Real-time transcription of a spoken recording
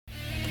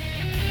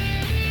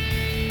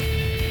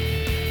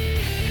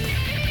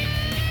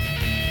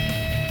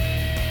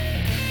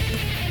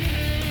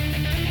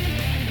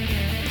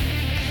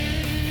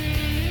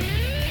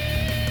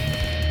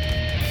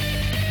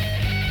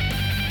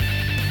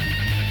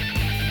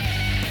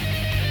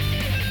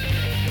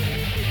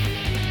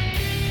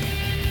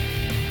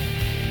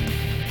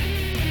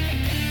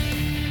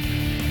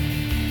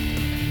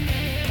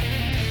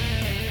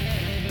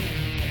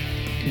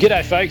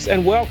G'day folks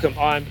and welcome.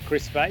 I'm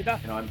Kris Faber.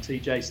 And I'm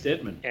TJ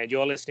Stedman. And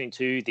you're listening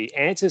to the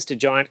Answers to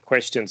Giant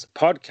Questions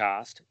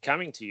podcast,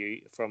 coming to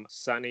you from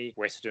sunny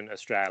Western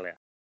Australia.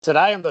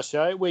 Today on the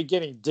show, we're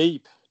getting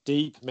deep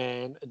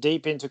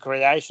into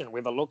creation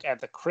with a look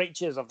at the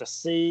creatures of the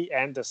sea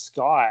and the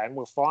sky. And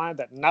we'll find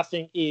that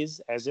nothing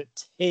is as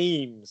it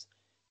teems.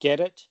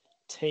 Get it?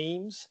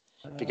 Teams?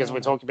 Because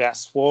we're talking about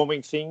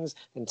swarming things,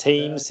 and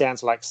teams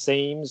sounds like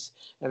seams.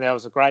 And there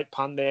was a great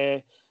pun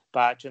there.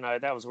 But, you know,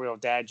 that was a real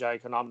dad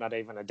joke, and I'm not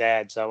even a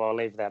dad, so I'll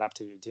leave that up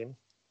to you, Tim.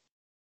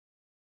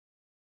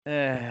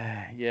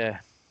 Yeah.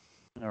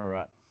 All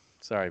right.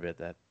 Sorry about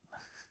that.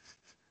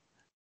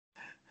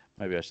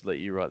 Maybe I should let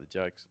you write the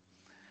jokes.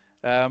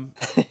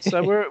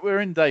 So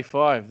we're in day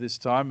 5 this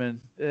time,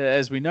 and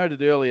as we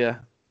noted earlier,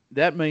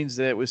 that means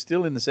that we're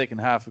still in the second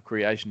half of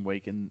creation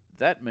week, and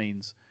that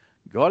means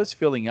God is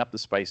filling up the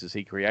spaces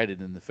he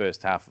created in the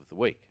first half of the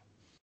week.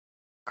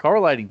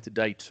 Correlating to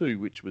day 2,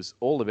 which was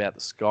all about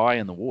the sky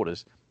and the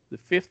waters, the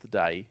 5th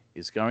day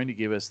is going to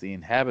give us the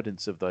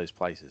inhabitants of those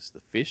places, the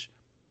fish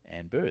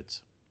and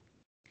birds.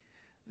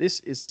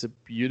 This is a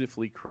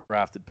beautifully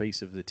crafted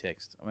piece of the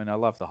text. I mean, I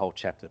love the whole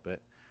chapter,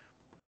 but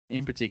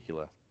in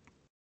particular,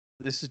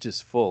 this is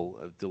just full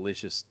of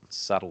delicious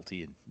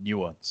subtlety and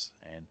nuance,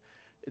 and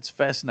it's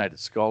fascinated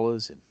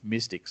scholars and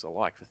mystics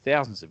alike for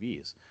thousands of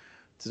years.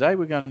 Today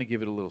we're going to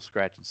give it a little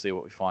scratch and see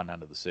what we find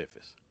under the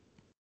surface.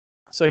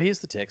 So here's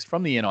the text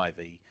from the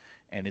NIV,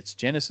 and it's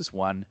Genesis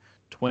 1,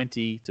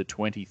 20 to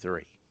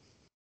 23.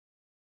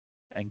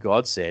 And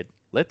God said,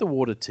 "Let the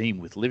water teem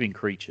with living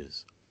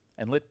creatures,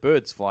 and let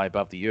birds fly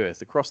above the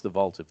earth across the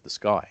vault of the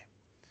sky."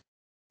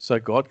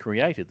 So God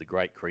created the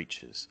great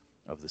creatures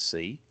of the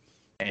sea,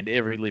 and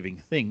every living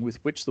thing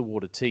with which the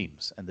water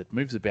teems, and that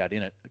moves about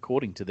in it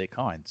according to their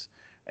kinds,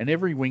 and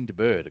every winged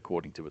bird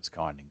according to its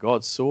kind. And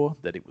God saw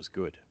that it was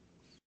good.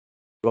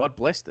 God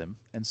blessed them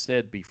and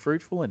said, "Be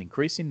fruitful and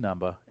increase in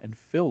number, and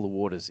fill the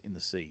waters in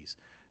the seas,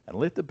 and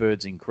let the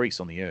birds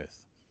increase on the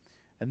earth."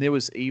 And there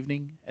was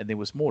evening and there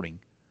was morning,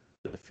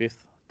 the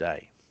 5th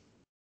day.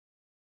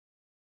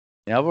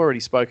 Now, I've already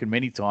spoken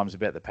many times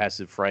about the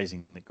passive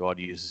phrasing that God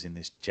uses in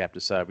this chapter,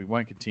 so we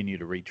won't continue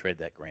to retread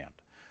that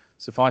ground.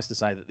 Suffice to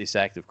say that this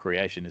act of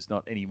creation is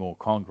not any more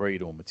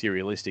concrete or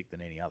materialistic than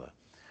any other.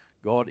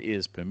 God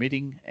is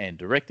permitting and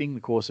directing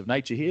the course of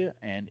nature here,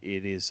 and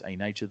it is a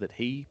nature that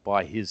he,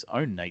 by his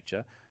own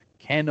nature,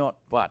 cannot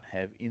but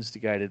have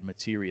instigated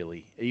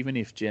materially, even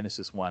if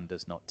Genesis 1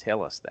 does not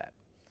tell us that.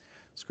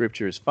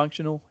 Scripture is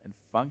functional, and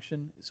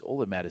function is all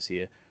that matters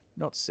here,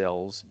 not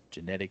cells,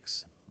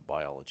 genetics,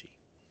 biology.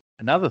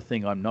 Another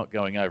thing I'm not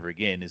going over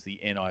again is the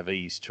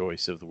NIV's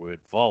choice of the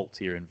word vault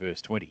here in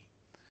verse 20.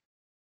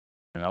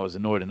 And I was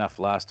annoyed enough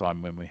last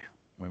time when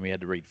we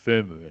had to read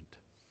firmament.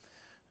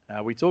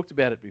 We talked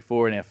about it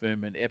before in our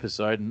firmament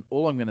episode, and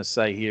all I'm going to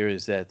say here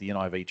is that the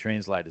NIV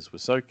translators were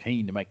so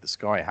keen to make the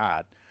sky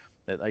hard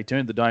that they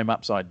turned the dome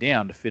upside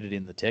down to fit it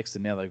in the text,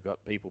 and now they've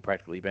got people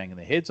practically banging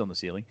their heads on the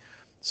ceiling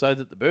so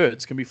that the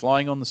birds can be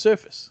flying on the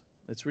surface.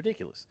 It's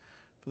ridiculous.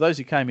 For those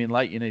who came in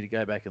late, you need to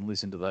go back and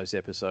listen to those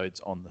episodes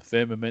on the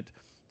firmament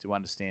to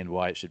understand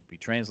why it should be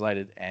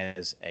translated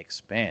as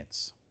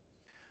expanse.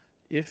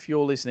 If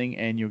you're listening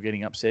and you're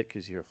getting upset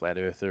because you're a flat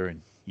earther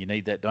and you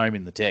need that dome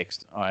in the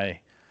text,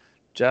 I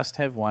just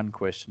have one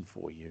question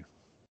for you.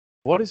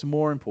 What is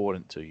more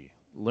important to you?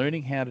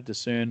 Learning how to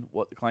discern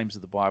what the claims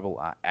of the Bible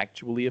are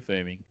actually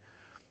affirming,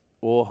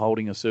 or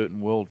holding a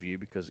certain worldview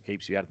because it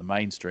keeps you out of the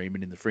mainstream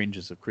and in the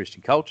fringes of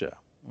Christian culture,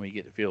 where you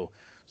get to feel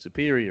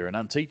superior and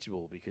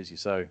unteachable because you're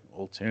so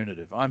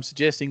alternative? I'm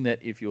suggesting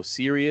that if you're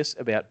serious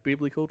about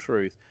biblical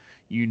truth,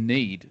 you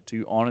need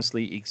to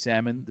honestly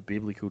examine the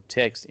biblical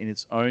text in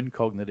its own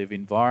cognitive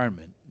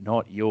environment,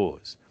 not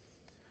yours.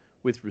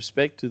 With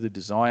respect to the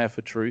desire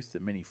for truth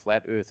that many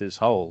flat earthers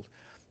hold,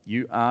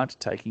 you aren't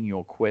taking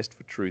your quest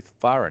for truth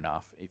far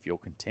enough if you're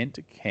content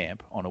to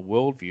camp on a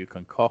worldview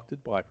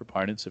concocted by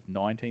proponents of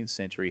 19th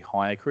century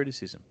higher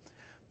criticism,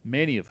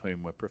 many of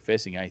whom were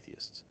professing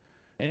atheists.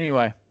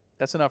 Anyway,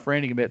 that's enough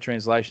ranting about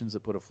translations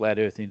that put a flat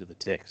earth into the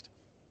text.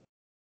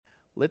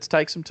 Let's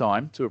take some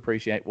time to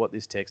appreciate what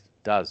this text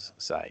does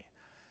say.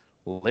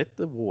 Let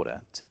the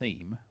water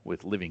teem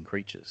with living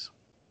creatures.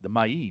 The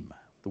Ma'im,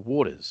 the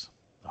waters,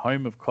 the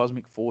home of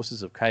cosmic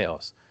forces of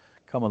chaos,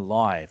 come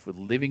alive with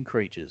living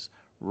creatures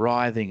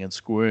writhing and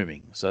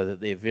squirming so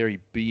that their very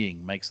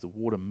being makes the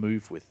water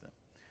move with them.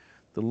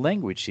 The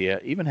language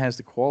here even has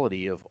the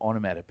quality of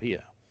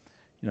onomatopoeia.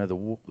 You know,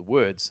 the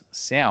words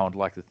sound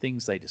like the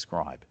things they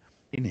describe.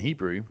 In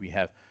Hebrew, we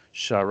have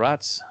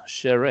sharatz,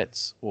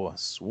 sheretz, or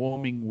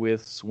swarming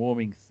with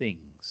swarming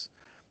things.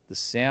 The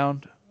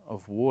sound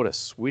of water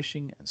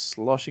swishing and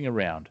sloshing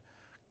around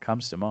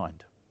comes to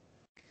mind.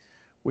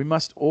 We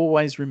must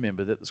always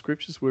remember that the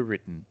scriptures were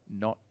written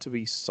not to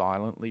be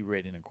silently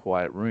read in a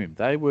quiet room.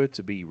 They were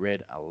to be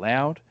read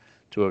aloud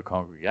to a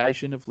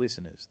congregation of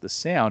listeners. The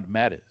sound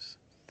matters.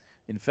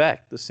 In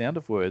fact, the sound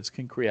of words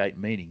can create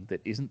meaning that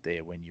isn't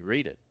there when you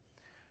read it.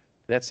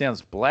 That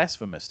sounds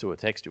blasphemous to a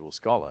textual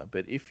scholar,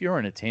 but if you're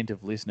an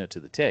attentive listener to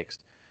the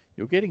text,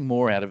 you're getting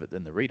more out of it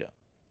than the reader.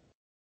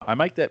 I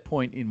make that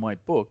point in my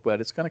book, but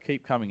it's going to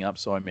keep coming up,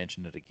 so I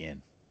mention it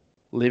again.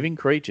 Living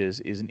creatures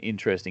is an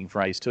interesting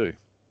phrase too.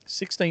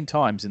 16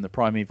 times in the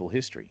primeval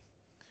history.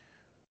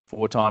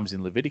 4 times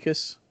in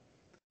Leviticus,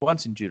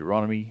 once in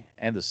Deuteronomy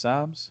and the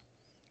Psalms,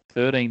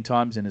 13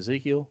 times in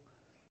Ezekiel,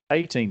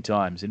 18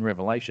 times in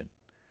Revelation.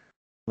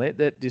 Let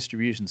that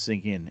distribution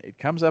sink in. It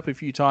comes up a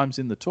few times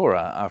in the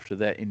Torah after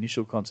that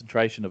initial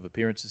concentration of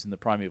appearances in the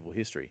primeval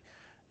history.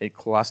 It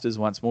clusters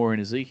once more in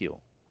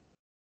Ezekiel.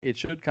 It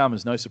should come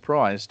as no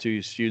surprise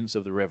to students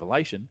of the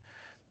Revelation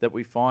that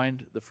we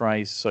find the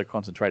phrase so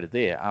concentrated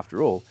there.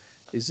 After all,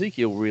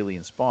 Ezekiel really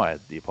inspired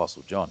the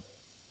Apostle John.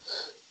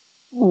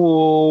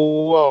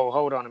 Whoa,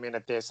 hold on a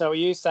minute there. So are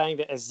you saying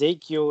that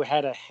Ezekiel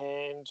had a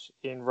hand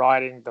in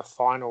writing the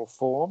final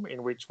form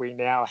in which we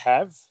now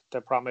have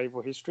the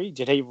primeval history?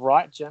 Did he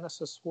write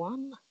Genesis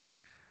 1?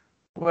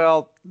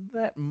 Well,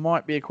 that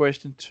might be a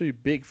question too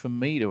big for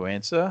me to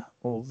answer,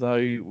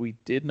 although we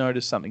did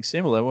notice something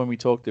similar when we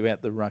talked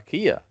about the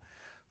Rakia.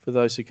 For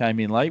those who came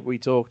in late, we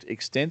talked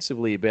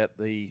extensively about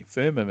the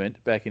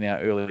firmament back in our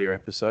earlier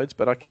episodes,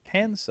 but I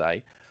can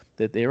say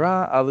that there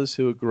are others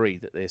who agree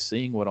that they're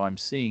seeing what I'm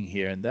seeing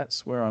here, and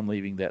that's where I'm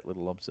leaving that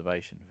little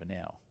observation for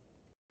now.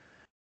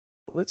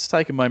 Let's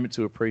take a moment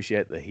to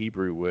appreciate the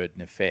Hebrew word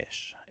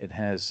nephesh. It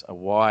has a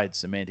wide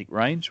semantic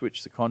range,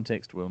 which the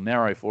context will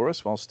narrow for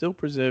us while still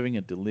preserving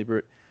a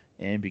deliberate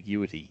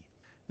ambiguity.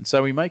 And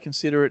so we may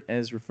consider it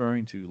as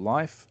referring to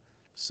life,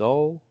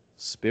 soul,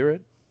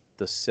 spirit,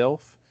 the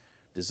self,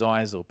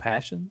 desires or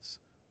passions,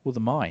 or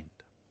the mind.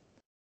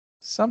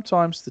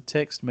 Sometimes the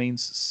text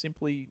means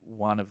simply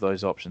one of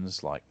those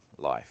options like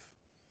life,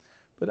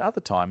 but other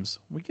times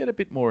we get a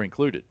bit more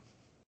included.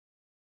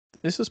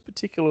 This is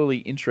particularly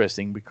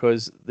interesting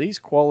because these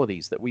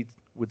qualities that we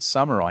would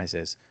summarize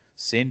as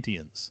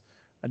sentience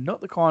are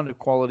not the kind of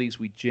qualities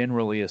we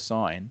generally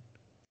assign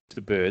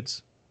to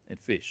birds and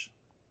fish.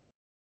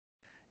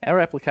 Our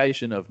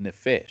application of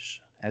nephesh,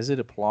 as it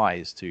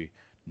applies to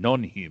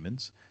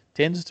non-humans,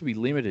 tends to be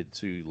limited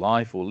to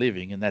life or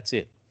living, and that's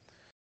it.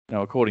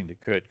 Now, according to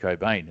Kurt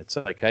Cobain, it's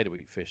okay to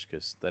eat fish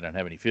because they don't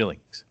have any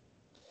feelings.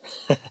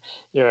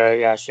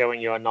 You're showing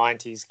your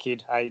 90s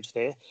kid age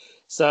there.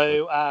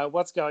 So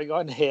what's going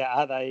on here?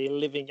 Are they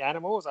living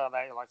animals? Are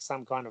they like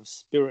some kind of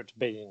spirit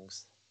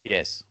beings?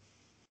 Yes.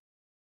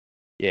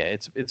 Yeah,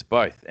 it's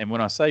both. And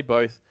when I say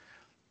both,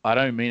 I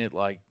don't mean it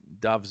like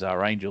doves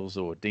are angels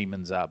or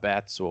demons are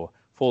bats or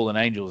fallen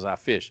angels are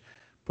fish.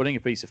 Putting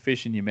a piece of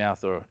fish in your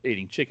mouth or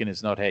eating chicken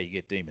is not how you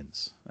get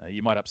demons.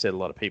 You might upset a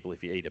lot of people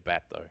if you eat a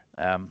bat,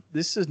 though.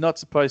 This is not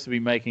supposed to be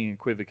making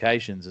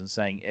equivocations and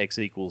saying X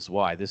equals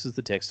Y. This is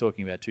the text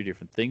talking about two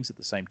different things at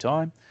the same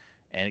time,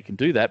 and it can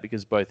do that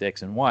because both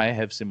X and Y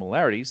have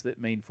similarities that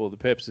mean for the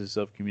purposes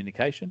of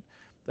communication,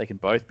 they can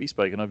both be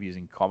spoken of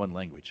using common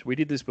language. We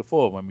did this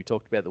before when we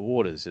talked about the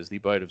waters as the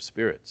abode of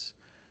spirits.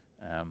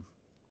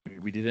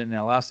 We did it in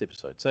our last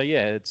episode. So,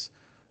 yeah, it's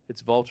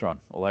Voltron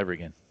all over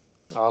again.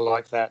 I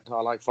like that. I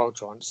like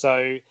Voltron.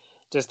 So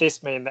does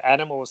this mean that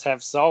animals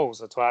have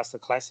souls? Or to ask the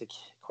classic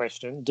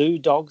question, do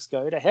dogs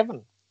go to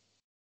heaven?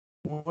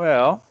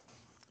 Well,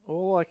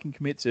 all I can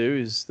commit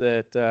to is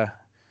that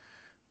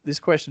this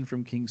question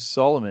from King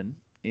Solomon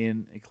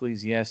in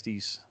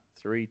Ecclesiastes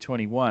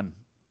 3:21,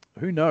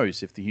 who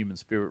knows if the human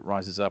spirit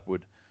rises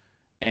upward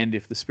and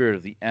if the spirit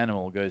of the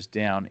animal goes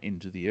down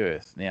into the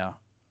earth? Now,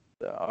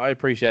 I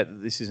appreciate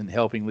that this isn't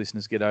helping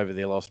listeners get over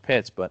their lost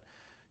pets, but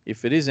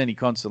if it is any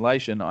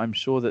consolation, I'm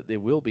sure that there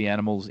will be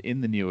animals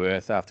in the new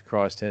earth after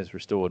Christ has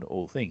restored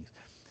all things.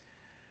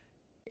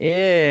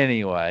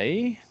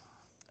 Anyway,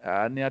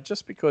 now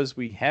just because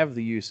we have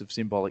the use of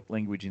symbolic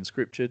language in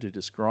Scripture to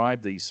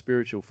describe these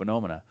spiritual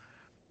phenomena,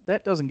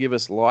 that doesn't give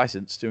us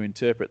license to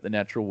interpret the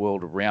natural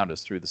world around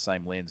us through the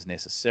same lens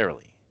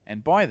necessarily.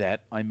 And by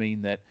that, I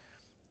mean that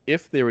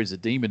if there is a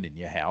demon in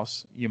your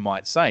house, you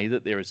might say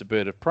that there is a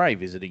bird of prey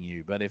visiting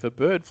you. But if a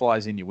bird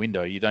flies in your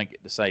window, you don't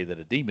get to say that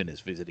a demon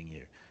is visiting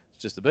you.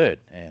 It's just a bird,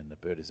 and a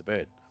bird is a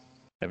bird.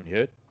 Haven't you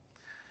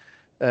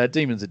heard?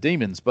 Demons are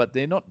demons, but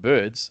they're not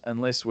birds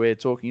unless we're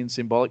talking in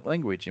symbolic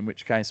language, in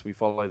which case we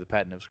follow the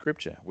pattern of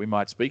Scripture. We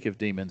might speak of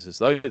demons as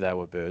though they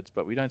were birds,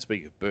 but we don't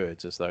speak of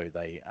birds as though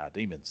they are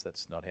demons.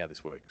 That's not how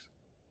this works.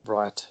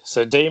 Right.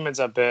 So demons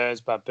are birds,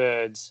 but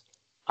birds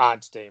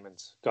aren't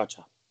demons.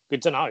 Gotcha.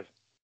 Good to know.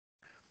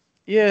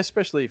 Yeah,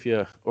 especially if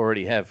you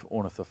already have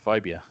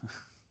ornithophobia.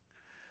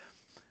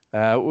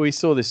 We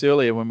saw this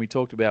earlier when we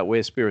talked about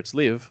where spirits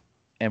live,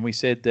 and we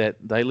said that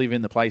they live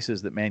in the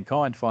places that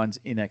mankind finds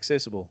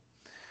inaccessible.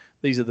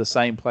 These are the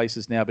same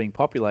places now being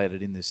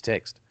populated in this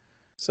text.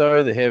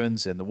 So the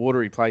heavens and the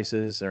watery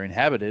places are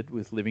inhabited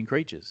with living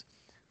creatures,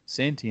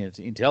 sentient,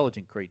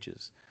 intelligent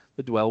creatures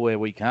that dwell where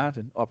we can't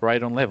and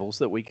operate on levels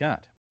that we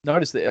can't.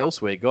 Notice that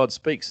elsewhere God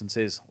speaks and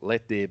says,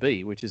 "Let there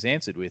be," which is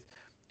answered with,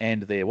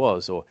 "and there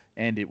was," or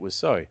 "and it was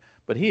so."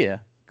 But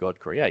here, God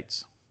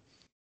creates.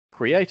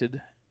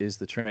 Created is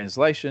the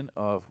translation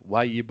of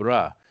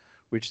vayibra,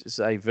 which is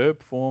a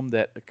verb form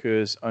that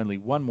occurs only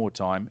one more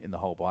time in the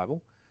whole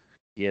Bible.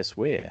 Guess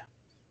where?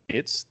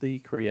 It's the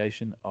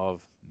creation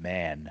of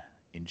man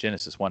in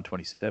Genesis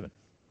 1:27.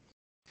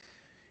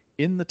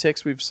 In the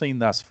text we've seen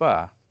thus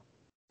far,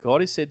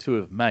 God is said to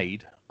have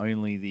made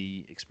only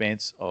the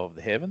expanse of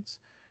the heavens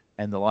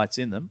and the lights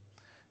in them.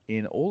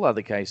 In all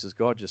other cases,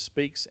 God just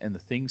speaks and the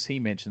things he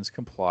mentions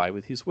comply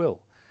with his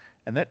will.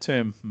 And that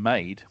term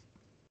made,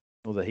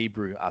 or the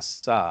Hebrew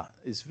asa,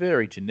 is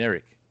very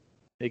generic.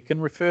 It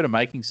can refer to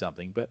making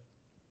something, but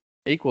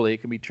equally it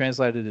can be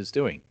translated as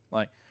doing,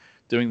 like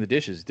doing the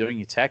dishes, doing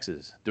your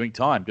taxes, doing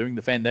time, doing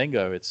the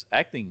fandango. It's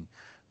acting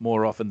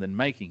more often than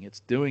making.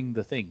 It's doing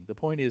the thing. The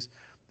point is,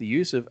 the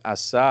use of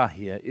asa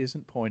here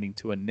isn't pointing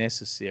to a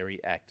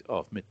necessary act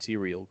of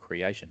material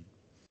creation.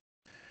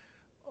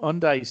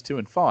 On days 2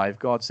 and 5,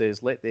 God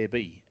says, let there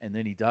be, and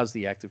then he does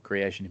the act of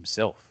creation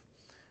himself.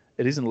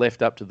 It isn't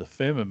left up to the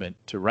firmament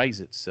to raise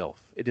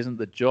itself. It isn't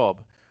the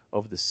job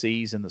of the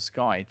seas and the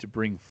sky to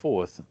bring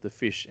forth the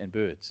fish and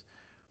birds.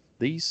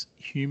 These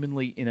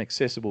humanly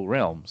inaccessible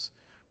realms,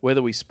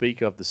 whether we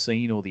speak of the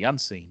seen or the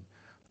unseen,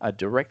 are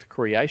direct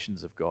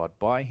creations of God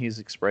by his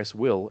express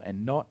will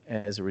and not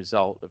as a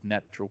result of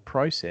natural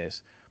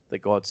process that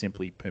God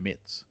simply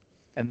permits.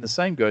 And the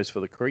same goes for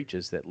the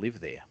creatures that live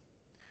there.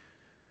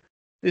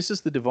 This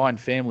is the divine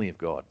family of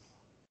God.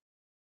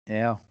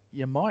 Now,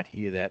 you might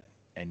hear that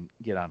and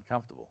get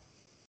uncomfortable.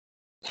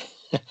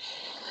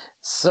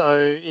 So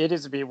it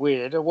is a bit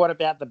weird. What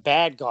about the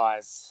bad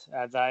guys?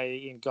 Are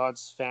they in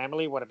God's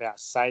family? What about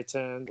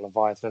Satan,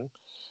 Leviathan?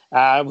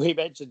 We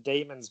mentioned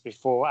demons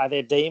before. Are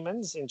there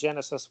demons in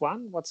Genesis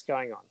 1? What's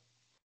going on?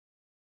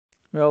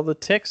 Well, the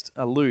text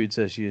alludes,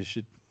 as you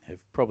should have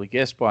probably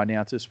guessed by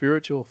now, to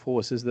spiritual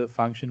forces that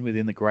function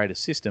within the greater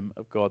system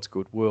of God's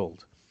good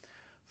world.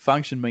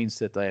 Function means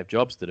that they have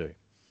jobs to do.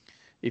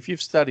 If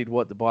you've studied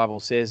what the Bible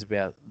says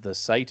about the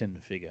Satan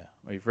figure,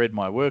 or you've read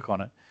my work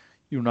on it,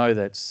 you'll know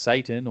that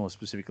Satan, or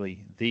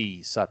specifically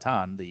the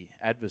Satan, the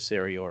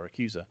adversary or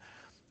accuser,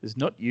 is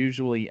not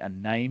usually a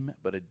name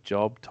but a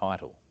job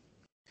title.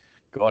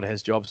 God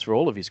has jobs for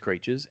all of his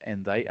creatures,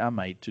 and they are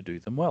made to do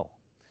them well.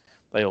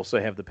 They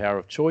also have the power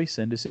of choice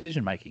and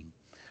decision making.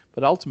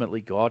 But ultimately,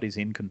 God is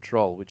in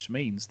control, which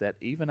means that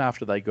even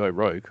after they go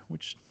rogue,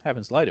 which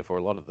happens later for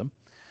a lot of them,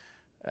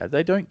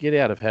 they don't get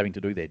out of having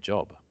to do their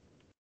job.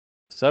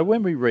 So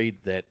when we read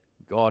that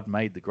God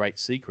made the great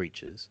sea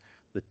creatures,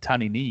 the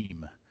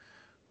Taninim,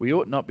 we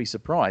ought not be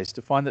surprised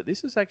to find that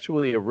this is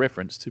actually a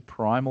reference to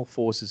primal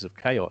forces of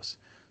chaos,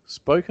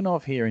 spoken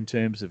of here in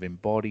terms of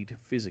embodied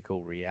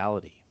physical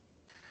reality.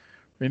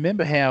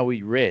 Remember how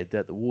we read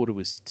that the water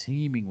was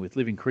teeming with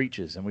living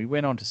creatures, and we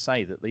went on to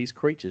say that these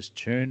creatures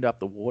churned up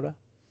the water?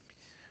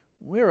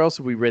 Where else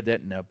have we read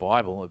that in our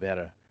Bible about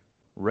a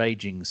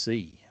raging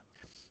sea?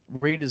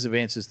 Readers of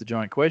Answers to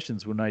Giant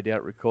Questions will no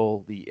doubt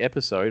recall the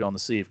episode on the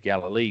Sea of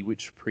Galilee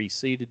which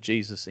preceded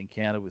Jesus'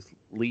 encounter with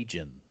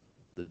Legion,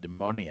 the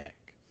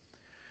demoniac.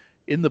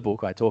 In the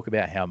book, I talk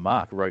about how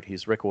Mark wrote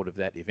his record of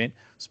that event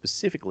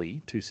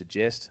specifically to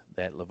suggest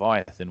that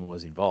Leviathan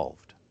was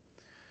involved.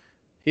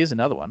 Here's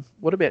another one.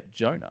 What about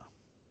Jonah?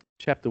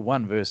 Chapter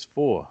 1, verse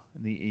 4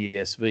 in the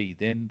ESV.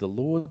 Then the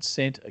Lord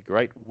sent a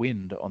great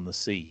wind on the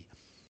sea,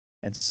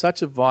 and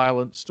such a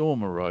violent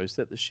storm arose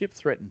that the ship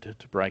threatened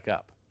to break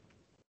up.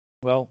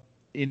 Well,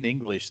 in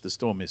English, the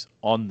storm is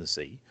on the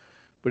sea,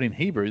 but in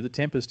Hebrew, the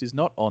tempest is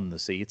not on the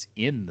sea, it's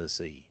in the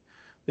sea.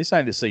 This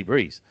ain't a sea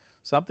breeze.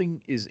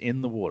 Something is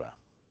in the water,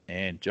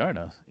 and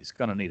Jonah is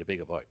going to need a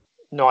bigger boat.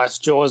 Nice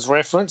Jaws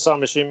reference.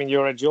 I'm assuming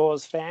you're a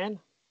Jaws fan.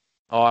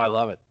 Oh, I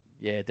love it.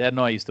 Yeah, Dad and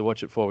I used to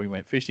watch it before we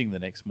went fishing the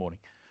next morning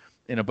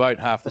in a boat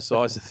half the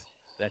size of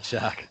that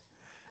shark.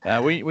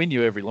 We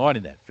knew every line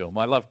in that film.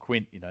 I love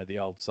Quint, the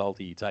old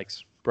salty who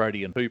takes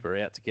Brody and Hooper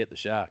out to get the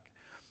shark.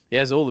 He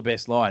has all the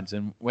best lines,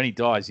 and when he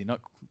dies, you're not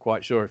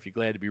quite sure if you're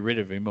glad to be rid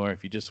of him or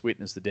if you just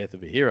witnessed the death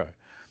of a hero.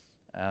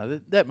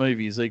 That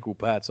movie is equal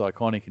parts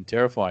iconic and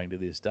terrifying to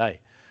this day.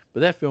 But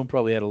that film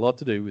probably had a lot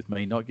to do with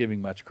me not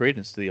giving much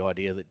credence to the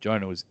idea that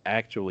Jonah was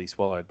actually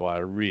swallowed by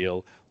a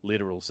real,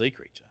 literal sea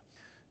creature.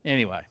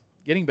 Anyway,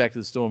 getting back to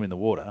the storm in the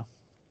water,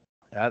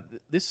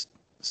 this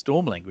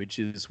storm language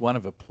is one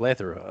of a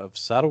plethora of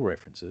subtle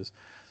references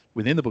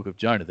within the book of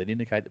Jonah that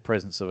indicate the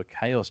presence of a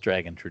chaos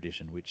dragon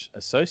tradition, which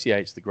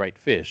associates the great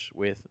fish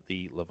with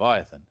the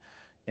Leviathan.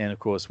 And of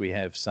course, we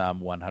have Psalm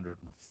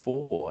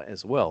 104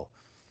 as well.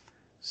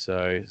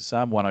 So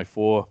Psalm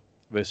 104,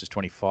 verses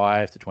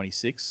 25 to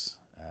 26,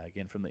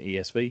 again from the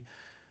ESV.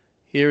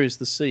 Here is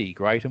the sea,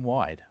 great and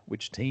wide,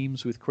 which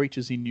teems with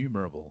creatures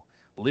innumerable,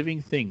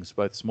 living things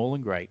both small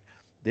and great.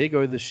 There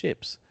go the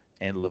ships,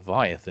 and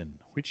Leviathan,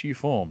 which you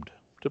formed,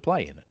 to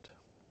play in it.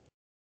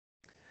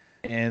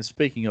 And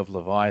speaking of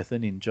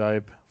Leviathan, in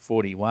Job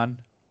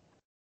 41,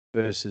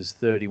 verses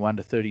 31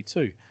 to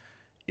 32,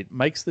 it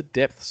makes the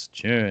depths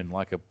churn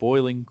like a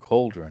boiling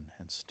cauldron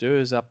and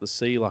stirs up the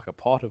sea like a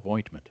pot of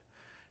ointment.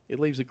 It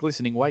leaves a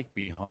glistening wake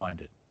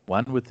behind it.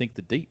 One would think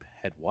the deep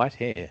had white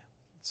hair.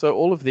 So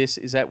all of this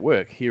is at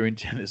work here in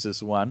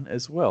Genesis 1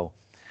 as well.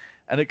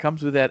 And it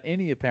comes without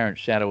any apparent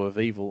shadow of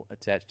evil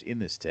attached in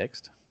this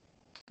text.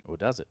 Or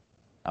does it?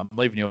 I'm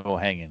leaving you all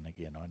hanging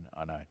again.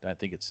 I know. Don't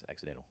think it's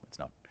accidental. It's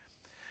not.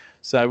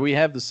 So we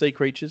have the sea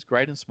creatures,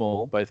 great and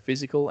small, both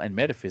physical and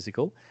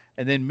metaphysical.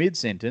 And then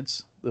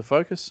mid-sentence, the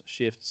focus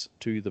shifts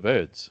to the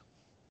birds.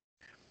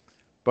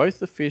 Both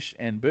the fish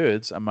and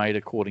birds are made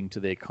according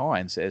to their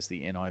kinds, as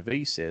the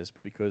NIV says,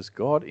 because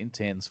God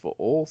intends for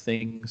all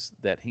things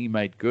that he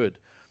made good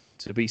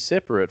to be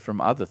separate from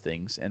other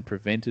things and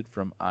prevented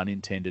from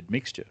unintended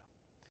mixture.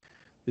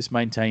 This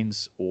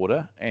maintains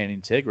order and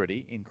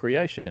integrity in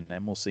creation,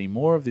 and we'll see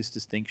more of this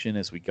distinction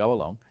as we go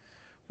along,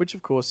 which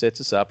of course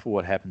sets us up for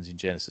what happens in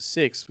Genesis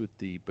 6 with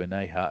the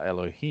B'nai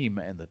Ha-Elohim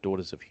and the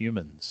daughters of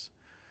humans.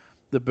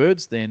 The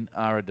birds then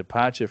are a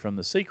departure from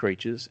the sea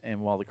creatures, and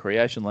while the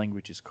creation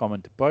language is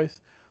common to both,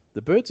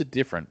 the birds are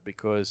different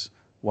because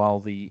while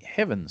the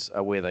heavens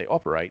are where they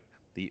operate,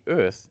 the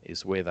earth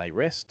is where they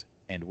rest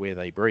and where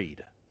they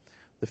breed.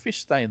 The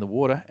fish stay in the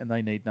water and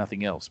they need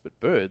nothing else, but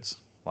birds,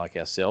 like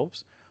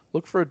ourselves,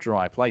 look for a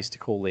dry place to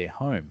call their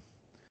home.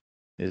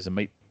 There's a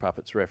Meat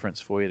Puppets reference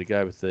for you to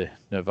go with the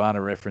Nirvana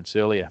reference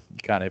earlier. You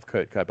can't have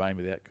Kurt Cobain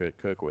without Kurt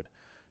Kirkwood.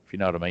 If you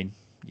know what I mean,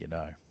 you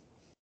know.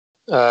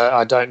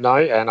 I don't know,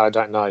 and I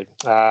don't know.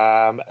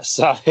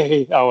 So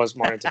I was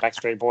more into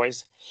Backstreet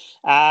Boys.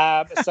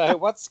 So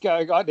what's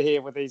going on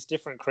here with these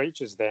different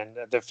creatures then?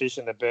 The fish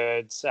and the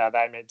birds, are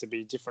they meant to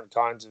be different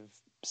kinds of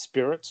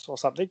spirits or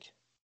something?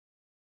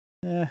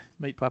 Yeah,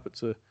 Meat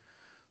Puppets are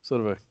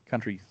sort of a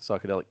country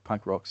psychedelic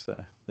punk rock.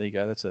 So there you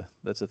go.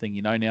 That's a thing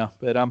you know now.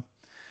 But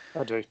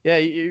I do. Yeah,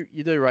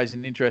 you do raise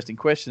an interesting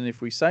question.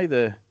 If we say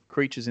the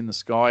creatures in the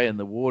sky and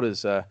the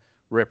waters are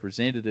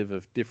representative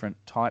of different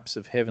types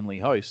of heavenly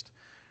host,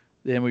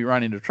 then we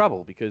run into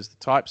trouble because the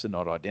types are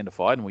not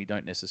identified and we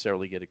don't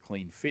necessarily get a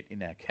clean fit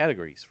in our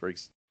categories. For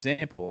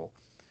example,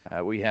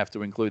 we have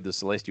to include the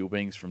celestial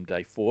beings from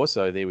day 4.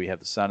 So there we have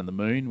the sun and the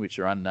moon, which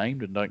are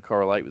unnamed and don't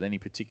correlate with any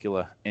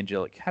particular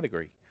angelic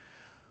category.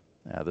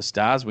 The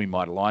stars we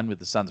might align with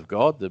the sons of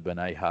God, the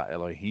B'nai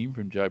Ha-Elohim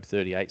from Job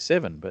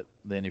 38:7. But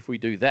then if we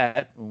do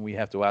that, we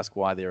have to ask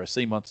why there are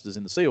sea monsters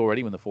in the sea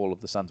already when the fall of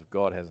the sons of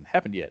God hasn't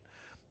happened yet.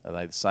 Are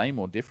they the same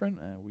or different?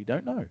 We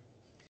don't know.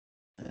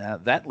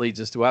 That leads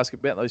us to ask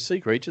about those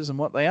sea creatures and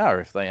what they are,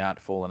 if they aren't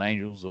fallen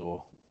angels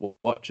or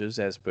watchers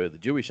as per the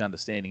Jewish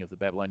understanding of the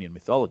Babylonian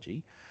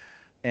mythology.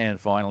 And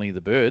finally,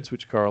 the birds,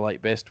 which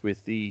correlate best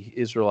with the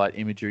Israelite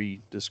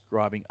imagery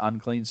describing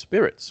unclean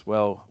spirits.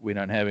 Well, we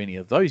don't have any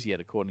of those yet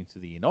according to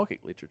the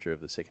Enochic literature of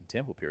the Second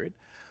Temple period.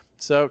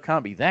 So it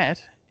can't be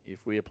that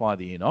if we apply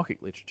the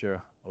Enochic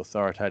literature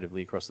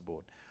authoritatively across the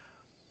board.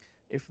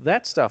 If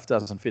that stuff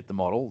doesn't fit the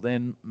model,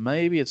 then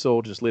maybe it's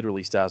all just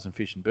literally stars and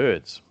fish and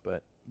birds.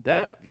 But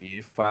that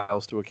view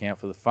fails to account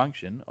for the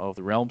function of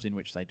the realms in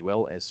which they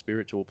dwell as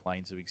spiritual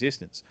planes of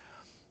existence.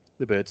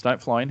 The birds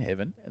don't fly in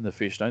heaven and the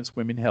fish don't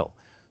swim in hell.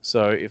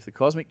 So if the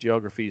cosmic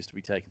geography is to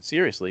be taken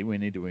seriously, we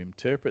need to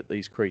interpret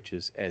these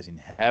creatures as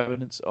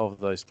inhabitants of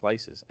those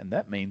places. And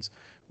that means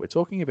we're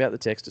talking about the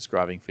text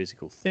describing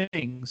physical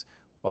things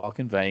while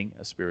conveying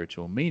a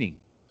spiritual meaning.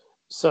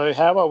 So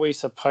how are we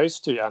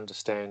supposed to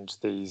understand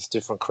these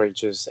different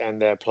creatures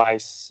and their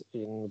place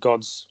in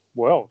God's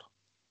world?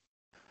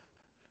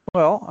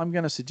 Well, I'm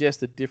going to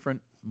suggest a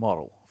different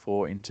model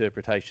for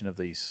interpretation of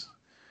these,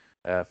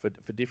 for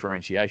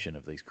differentiation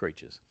of these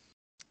creatures.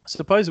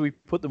 Suppose we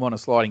put them on a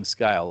sliding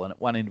scale, and at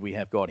one end we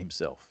have God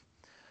himself.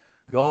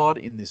 God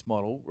in this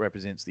model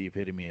represents the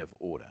epitome of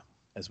order.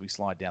 As we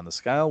slide down the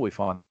scale, we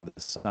find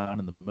the sun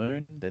and the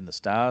moon, then the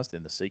stars,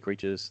 then the sea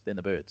creatures, then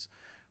the birds.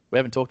 We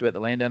haven't talked about the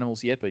land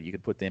animals yet, but you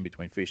could put them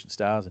between fish and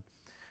stars. And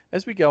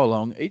as we go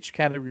along, each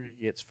category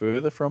gets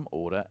further from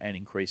order and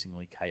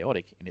increasingly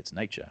chaotic in its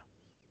nature.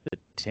 The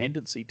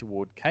tendency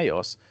toward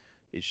chaos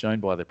is shown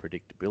by the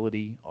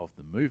predictability of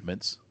the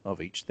movements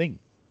of each thing.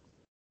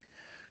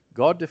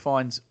 God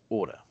defines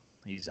order.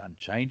 He's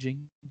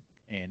unchanging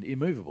and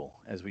immovable,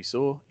 as we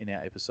saw in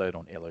our episode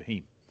on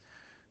Elohim.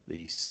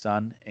 The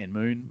sun and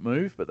moon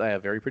move, but they are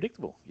very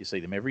predictable. You see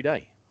them every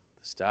day.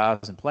 The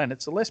stars and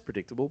planets are less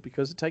predictable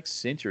because it takes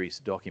centuries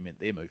to document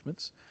their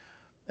movements.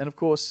 And of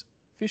course,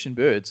 fish and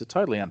birds are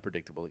totally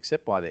unpredictable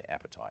except by their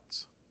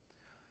appetites.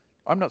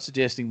 I'm not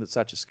suggesting that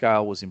such a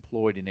scale was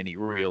employed in any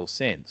real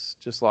sense,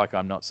 just like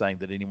I'm not saying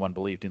that anyone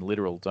believed in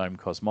literal dome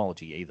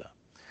cosmology either.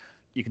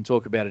 You can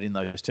talk about it in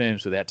those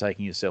terms without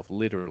taking yourself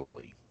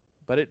literally.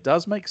 But it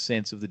does make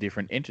sense of the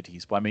different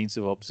entities by means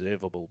of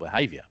observable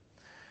behavior.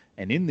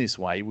 And in this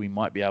way, we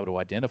might be able to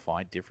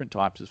identify different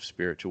types of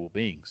spiritual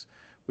beings,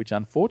 which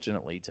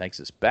unfortunately takes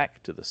us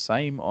back to the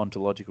same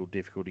ontological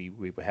difficulty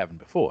we were having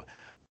before.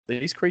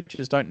 These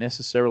creatures don't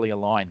necessarily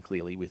align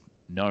clearly with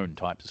known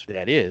types.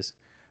 That is,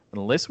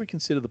 unless we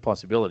consider the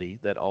possibility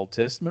that Old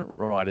Testament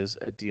writers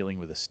are dealing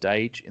with a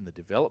stage in the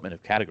development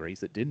of categories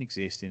that didn't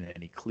exist in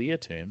any clear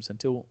terms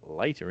until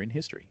later in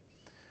history.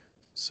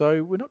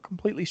 So we're not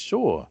completely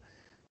sure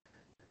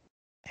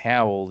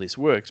how all this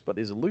works, but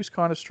there's a loose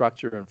kind of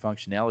structure and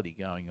functionality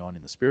going on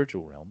in the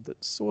spiritual realm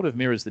that sort of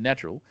mirrors the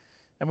natural,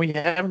 and we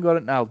haven't got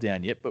it nailed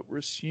down yet, but we're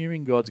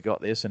assuming God's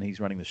got this and he's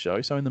running the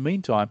show. So in the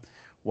meantime,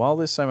 While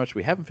there's so much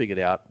we haven't figured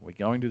out, we're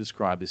going to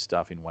describe this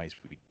stuff in ways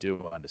we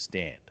do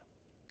understand.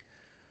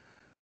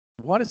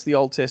 Why does the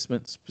Old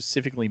Testament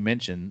specifically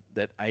mention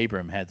that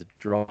Abram had to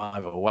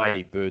drive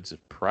away birds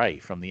of prey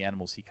from the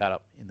animals he cut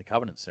up in the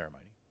covenant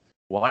ceremony?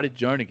 Why did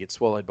Jonah get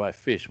swallowed by a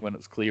fish when it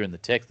was clear in the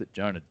text that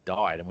Jonah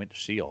died and went to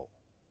Sheol?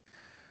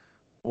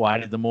 Why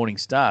did the morning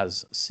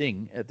stars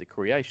sing at the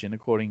creation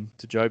according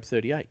to Job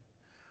 38?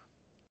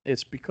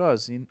 It's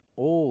because in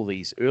all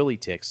these early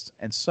texts,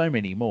 and so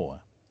many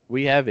more,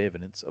 we have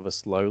evidence of a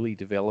slowly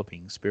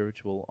developing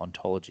spiritual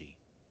ontology.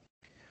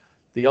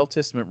 The Old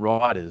Testament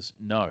writers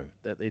know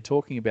that they're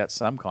talking about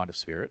some kind of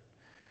spirit,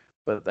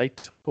 but they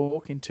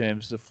talk in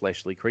terms of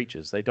fleshly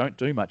creatures. They don't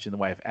do much in the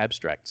way of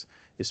abstracts,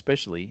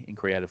 especially in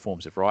creative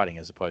forms of writing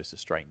as opposed to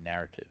straight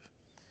narrative.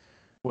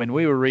 When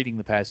we were reading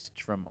the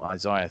passage from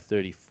Isaiah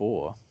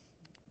 34,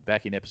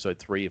 back in episode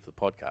 3 of the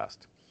podcast,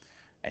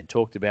 and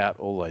talked about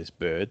all those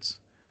birds,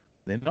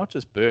 they're not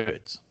just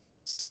birds.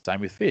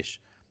 Same with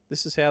fish.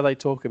 This is how they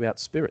talk about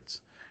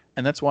spirits.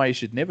 And that's why you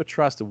should never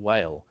trust a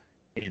whale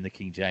in the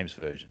King James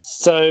Version.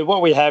 So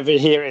what we have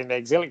here in the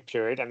exilic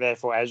period, and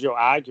therefore as you're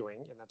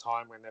arguing, in the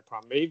time when the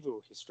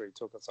primeval history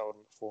took its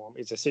ultimate form,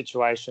 is a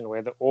situation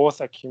where the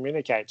author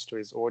communicates to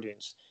his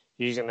audience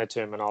using the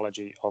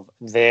terminology of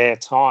their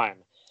time.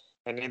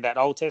 And in that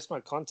Old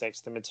Testament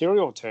context, the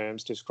material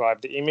terms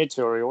describe the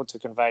immaterial to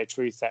convey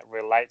truth that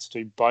relates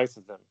to both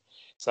of them.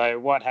 So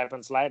what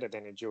happens later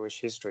then in Jewish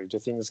history? Do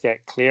things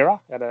get clearer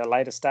at a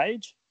later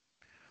stage?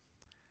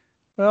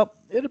 Well,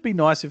 it'd be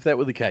nice if that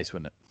were the case,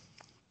 wouldn't it?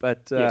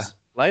 But Yes.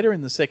 Later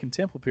in the Second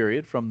Temple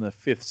period, from the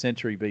 5th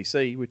century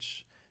BC,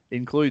 which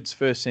includes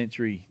 1st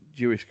century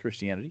Jewish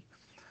Christianity,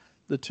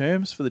 the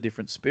terms for the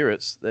different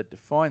spirits that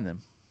define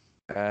them,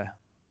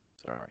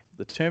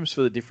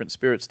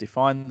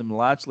 define them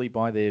largely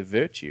by their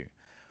virtue.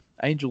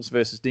 Angels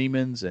versus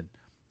demons and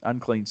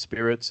unclean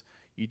spirits,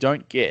 you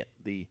don't get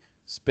the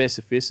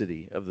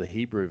specificity of the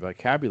Hebrew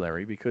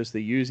vocabulary because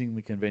they're using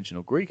the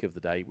conventional Greek of the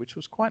day, which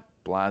was quite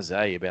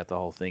blasé about the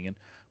whole thing, and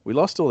we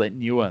lost all that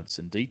nuance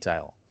and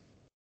detail.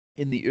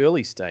 In the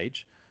early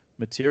stage,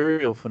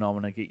 material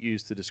phenomena get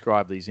used to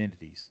describe these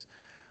entities.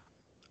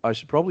 I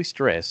should probably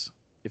stress,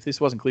 if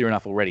this wasn't clear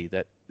enough already,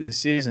 that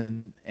this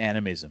isn't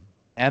animism.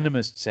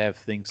 Animists have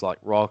things like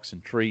rocks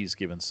and trees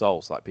given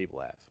souls like people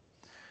have.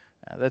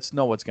 That's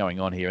not what's going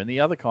on here. And the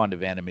other kind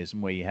of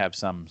animism, where you have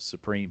some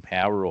supreme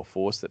power or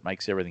force that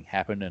makes everything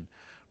happen and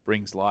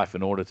brings life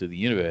and order to the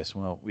universe,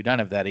 well, we don't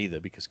have that either,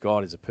 because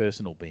God is a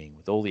personal being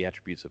with all the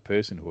attributes of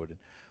personhood, and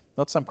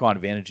not some kind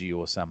of energy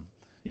or some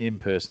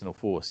impersonal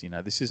force.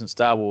 This isn't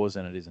Star Wars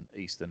and it isn't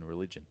Eastern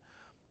religion.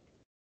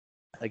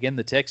 Again,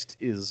 the text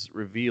is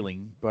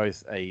revealing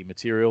both a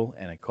material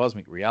and a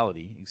cosmic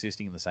reality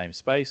existing in the same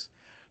space,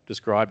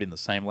 described in the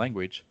same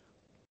language,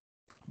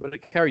 but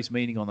it carries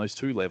meaning on those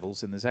two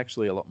levels, and there's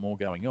actually a lot more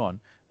going on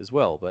as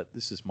well, but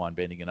this is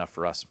mind-bending enough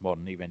for us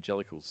modern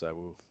evangelicals, so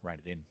we'll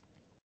rein it in.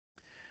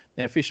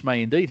 Now, fish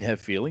may indeed have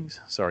feelings,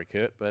 sorry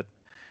Kurt, but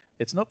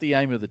it's not the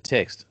aim of the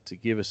text to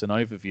give us an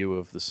overview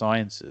of the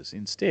sciences.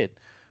 Instead,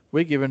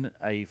 we're given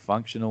a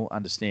functional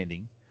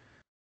understanding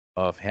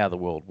of how the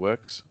world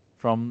works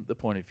from the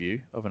point of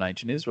view of an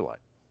ancient Israelite.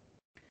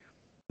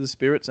 The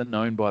spirits are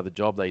known by the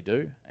job they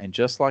do, and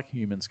just like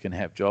humans can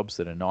have jobs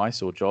that are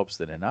nice or jobs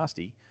that are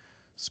nasty,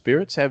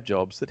 spirits have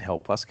jobs that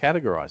help us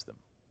categorize them.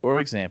 For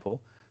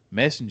example,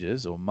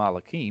 messengers or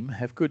malakim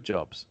have good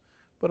jobs,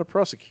 but a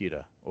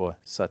prosecutor or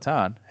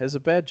satan has a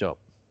bad job.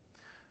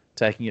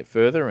 Taking it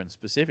further and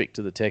specific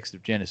to the text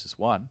of Genesis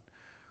 1,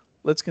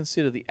 let's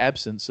consider the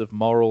absence of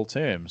moral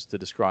terms to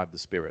describe the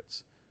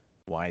spirits.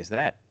 Why is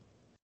that?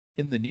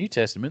 In the New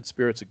Testament,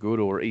 spirits are good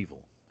or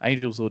evil,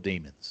 angels or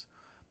demons.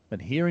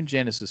 But here in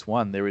Genesis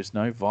 1, there is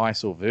no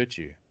vice or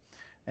virtue.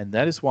 And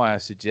that is why I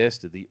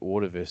suggested the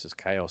order versus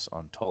chaos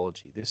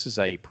ontology. This is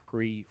a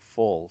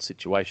pre-fall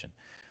situation.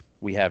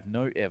 We have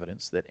no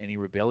evidence that any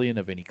rebellion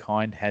of any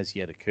kind has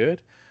yet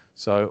occurred,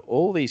 so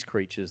all these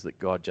creatures that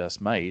God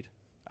just made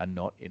are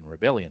not in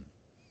rebellion.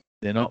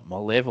 They're not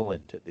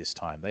malevolent at this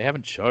time. They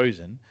haven't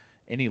chosen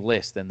any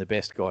less than the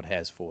best God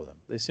has for them.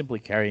 They're simply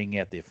carrying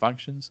out their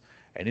functions,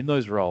 and in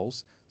those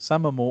roles,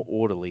 some are more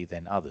orderly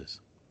than others.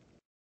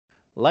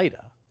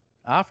 Later,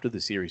 after the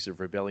series of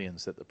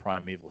rebellions that the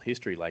primeval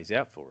history lays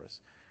out for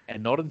us,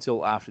 and not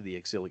until after the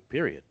exilic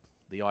period,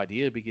 the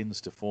idea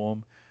begins to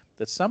form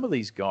that some of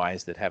these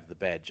guys that have the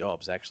bad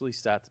jobs actually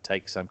start to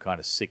take some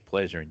kind of sick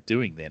pleasure in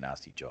doing their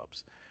nasty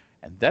jobs.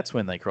 And that's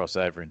when they cross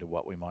over into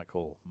what we might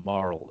call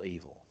moral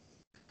evil.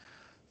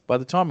 By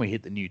the time we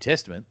hit the New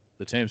Testament,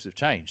 the terms have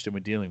changed, and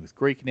we're dealing with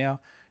Greek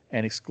now,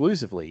 and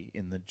exclusively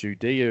in the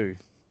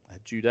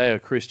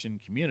Judeo-Christian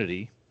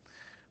community,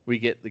 we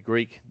get the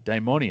Greek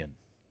daimonion,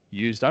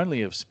 used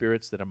only of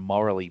spirits that are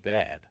morally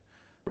bad,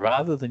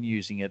 rather than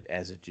using it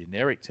as a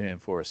generic term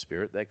for a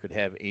spirit that could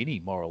have any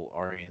moral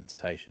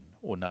orientation,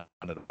 or none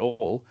at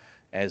all,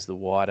 as the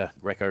wider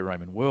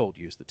Greco-Roman world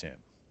used the term.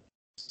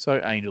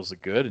 So angels are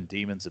good and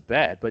demons are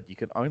bad, but you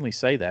can only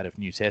say that of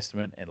New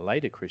Testament and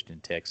later Christian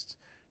texts,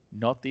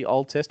 not the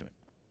Old Testament.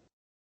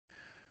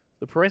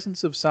 The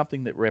presence of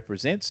something that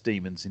represents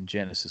demons in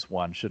Genesis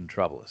 1 shouldn't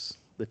trouble us.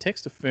 The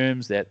text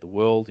affirms that the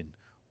world in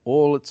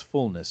all its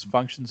fullness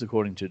functions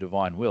according to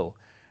divine will,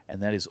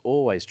 and that is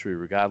always true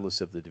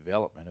regardless of the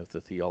development of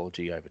the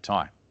theology over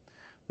time.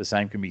 The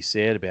same can be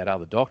said about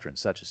other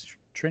doctrines, such as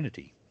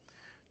Trinity.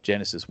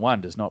 Genesis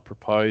 1 does not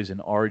propose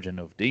an origin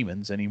of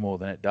demons any more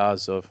than it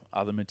does of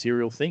other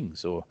material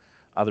things or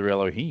other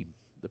Elohim.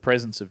 The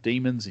presence of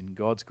demons in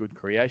God's good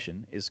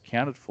creation is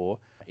accounted for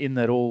in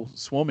that all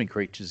swarming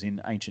creatures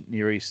in ancient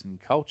Near Eastern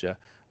culture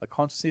are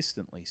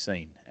consistently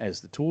seen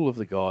as the tool of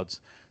the gods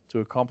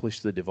to accomplish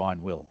the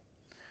divine will.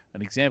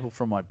 An example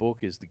from my book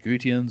is the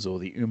Gutians or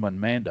the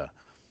Umanmanda,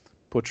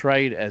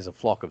 portrayed as a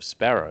flock of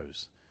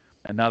sparrows.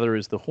 Another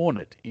is the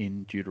hornet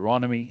in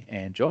Deuteronomy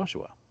and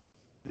Joshua.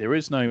 There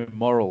is no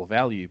moral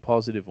value,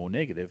 positive or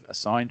negative,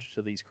 assigned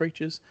to these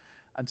creatures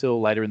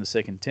until later in the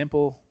Second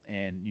Temple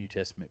and New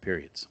Testament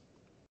periods.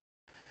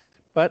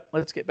 But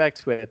let's get back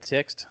to our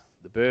text,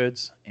 the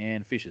birds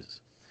and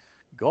fishes.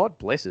 God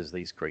blesses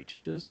these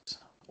creatures,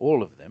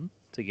 all of them,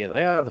 together.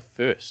 They are the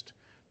first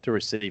to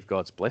receive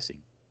God's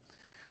blessing.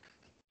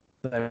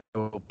 They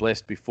were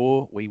blessed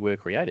before we were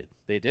created.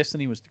 Their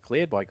destiny was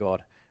declared by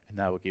God, and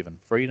they were given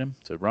freedom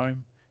to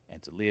roam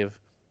and to live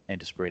and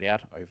to spread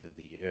out over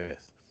the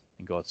earth.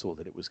 And God saw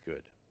that it was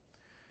good.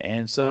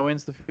 And so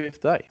ends the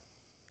fifth day.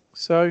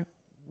 So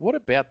what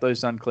about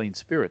those unclean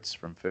spirits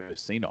from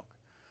 1st Enoch?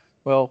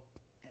 Well,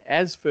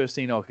 as 1st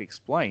Enoch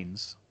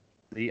explains,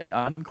 the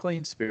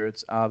unclean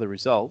spirits are the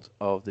result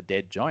of the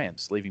dead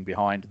giants leaving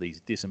behind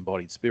these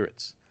disembodied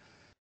spirits.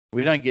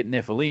 We don't get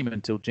Nephilim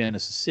until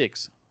Genesis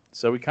 6,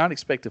 so we can't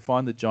expect to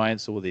find the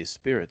giants or their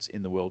spirits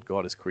in the world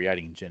God is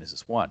creating in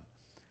Genesis 1.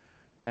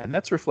 And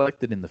that's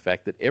reflected in the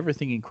fact that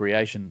everything in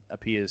creation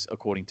appears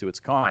according to its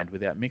kind,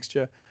 without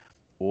mixture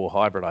or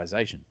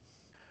hybridization.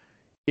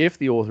 If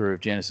the author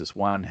of Genesis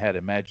 1 had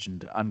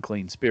imagined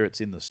unclean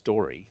spirits in the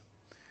story,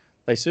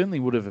 they certainly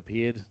would have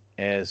appeared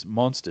as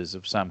monsters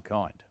of some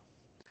kind,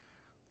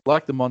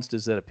 like the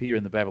monsters that appear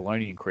in the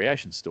Babylonian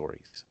creation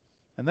stories.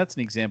 And that's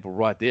an example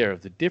right there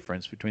of the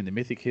difference between the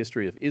mythic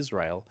history of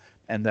Israel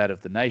and that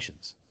of the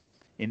nations.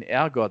 In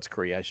our God's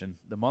creation,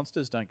 the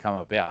monsters don't come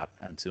about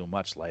until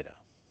much later.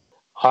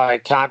 I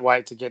can't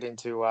wait to get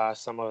into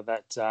some of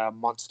that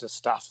monster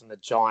stuff and the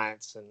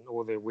giants and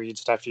all the weird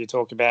stuff you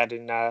talk about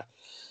in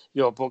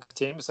your book,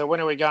 Tim. So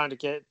when are we going to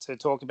get to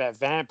talk about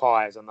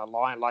vampires and the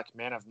lion-like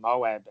men of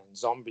Moab and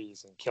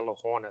zombies and killer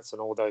hornets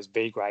and all those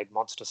B-grade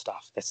monster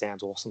stuff? That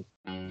sounds awesome.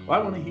 I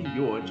want to hear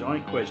your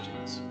giant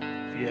questions.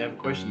 If you have a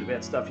question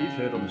about stuff you've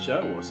heard on the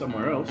show or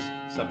somewhere else,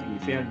 something you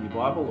found in your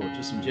Bible, or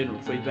just some general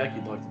feedback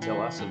you'd like to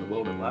tell us and the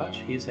world at large,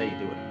 here's how you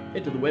do it.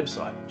 Head to the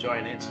website,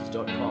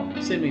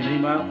 giantanswers.com. Send me an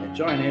email at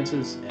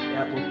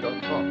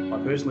giantanswers@outlook.com.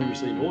 I personally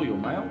receive all your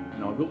mail,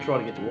 and I will try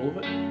to get to all of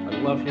it. I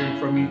love hearing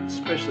from you,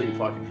 especially if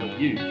I can help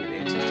you get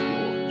answers to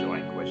your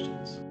giant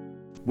questions.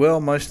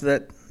 Well, most of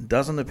that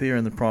doesn't appear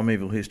in the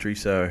primeval history,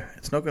 so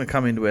it's not going to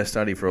come into our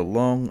study for a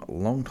long,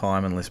 long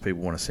time unless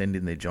people want to send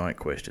in their giant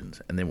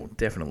questions, and then we'll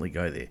definitely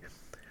go there.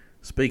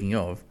 Speaking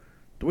of,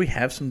 do we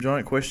have some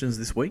giant questions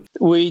this week?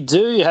 We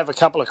do have a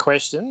couple of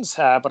questions,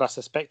 but I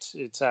suspect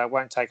it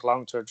won't take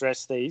long to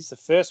address these. The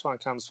first one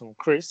comes from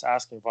Kris,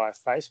 asking via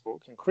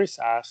Facebook, and Kris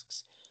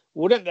asks,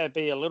 wouldn't there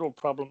be a little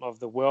problem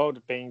of the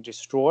world being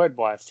destroyed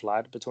by a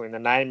flood between the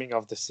naming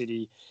of the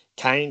city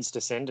Cain's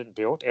descendant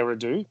built,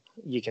 Eridu,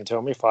 you can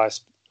tell me if I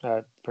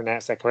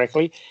pronounce that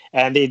correctly,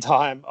 and the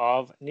time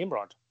of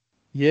Nimrod?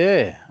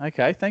 Yeah,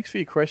 okay. Thanks for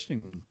your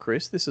question,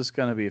 Kris. This is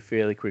going to be a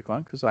fairly quick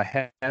one because I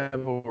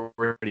have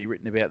already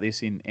written about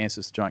this in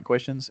Answers to Giant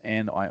Questions,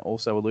 and I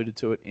also alluded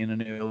to it in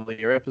an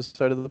earlier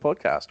episode of the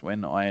podcast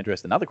when I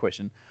addressed another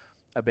question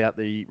about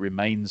the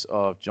remains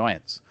of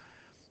giants.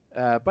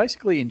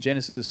 Basically, in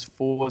Genesis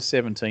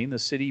 4:17, the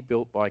city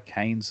built by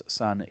Cain's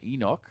son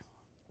Enoch,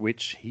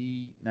 which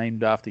he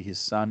named after his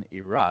son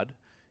Irad,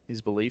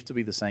 is believed to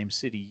be the same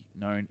city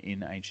known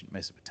in ancient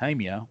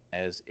Mesopotamia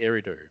as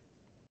Eridu.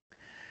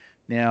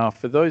 Now,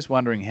 for those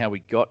wondering how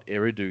we got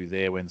Eridu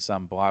there when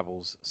some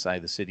Bibles say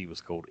the city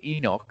was called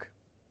Enoch,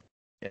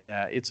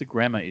 it's a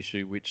grammar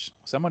issue which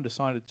someone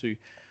decided to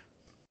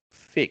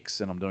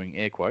fix, and I'm doing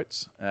air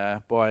quotes,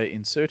 by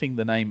inserting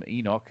the name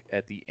Enoch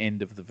at the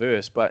end of the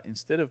verse, but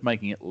instead of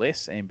making it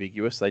less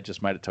ambiguous, they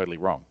just made it totally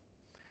wrong.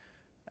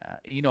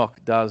 Enoch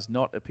does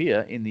not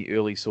appear in the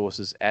early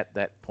sources at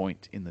that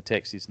point in the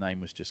text. His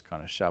name was just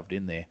kind of shoved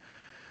in there.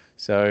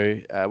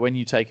 So when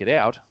you take it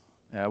out,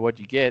 what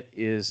you get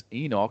is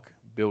Enoch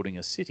building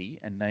a city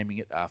and naming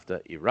it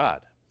after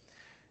Irad.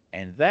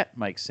 And that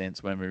makes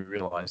sense when we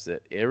realize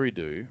that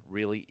Eridu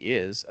really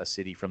is a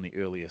city from the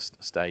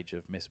earliest stage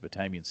of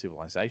Mesopotamian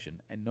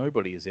civilization, and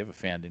nobody has ever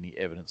found any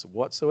evidence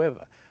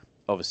whatsoever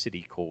of a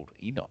city called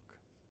Enoch.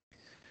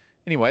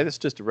 Anyway, that's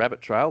just a rabbit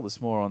trail. There's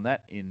more on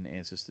that in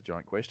Answers to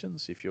Giant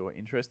Questions if you're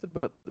interested.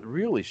 But the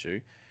real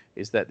issue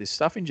is that this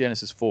stuff in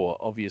Genesis 4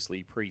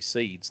 obviously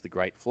precedes the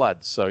Great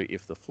Flood. So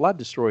if the flood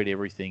destroyed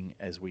everything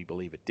as we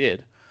believe it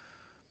did,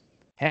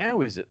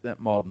 How is it that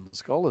modern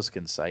scholars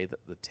can say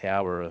that the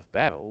Tower of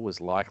Babel was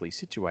likely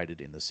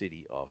situated in the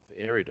city of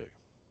Eridu?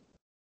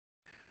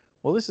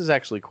 Well, this is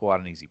actually quite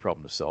an easy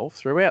problem to solve.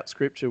 Throughout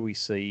Scripture, we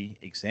see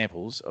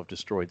examples of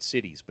destroyed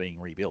cities being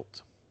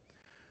rebuilt.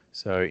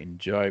 So in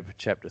Job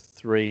chapter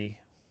 3,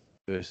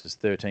 verses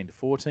 13 to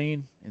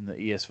 14, in the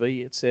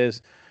ESV, it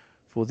says,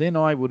 "For then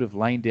I would have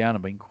lain down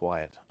and been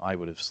quiet, I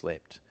would have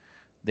slept.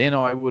 Then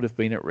I would have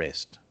been at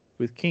rest,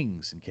 with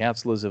kings and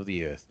counselors of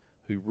the earth,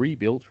 who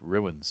rebuilt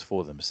ruins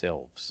for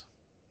themselves."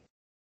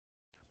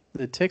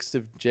 The text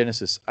of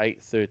Genesis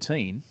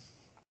 8:13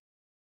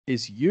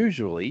 is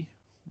usually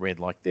read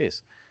like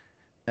this: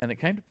 "And it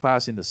came to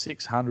pass in the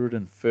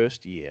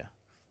 601st year,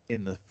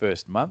 in the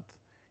first month,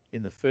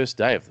 in the first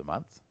day of the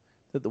month,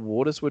 that the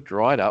waters were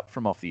dried up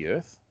from off the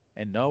earth,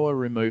 and Noah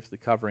removed the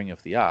covering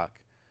of the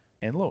ark,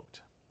 and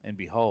looked, and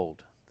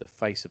behold, the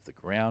face of the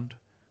ground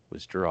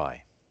was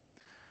dry."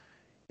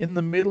 In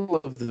the middle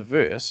of the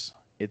verse,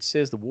 it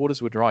says the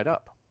waters were dried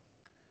up.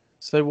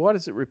 So why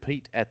does it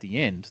repeat at the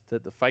end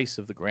that the face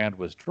of the ground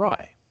was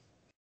dry?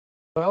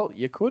 Well,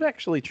 you could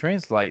actually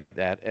translate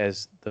that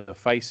as the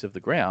face of the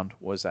ground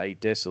was a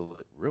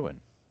desolate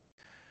ruin.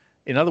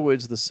 In other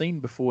words, the scene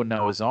before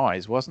Noah's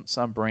eyes wasn't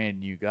some brand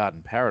new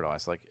garden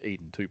paradise like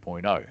Eden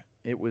 2.0.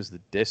 It was the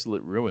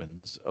desolate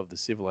ruins of the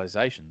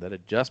civilization that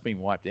had just been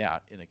wiped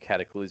out in a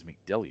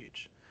cataclysmic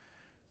deluge.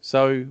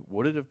 So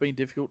would it have been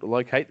difficult to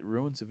locate the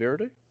ruins of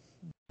Eridu?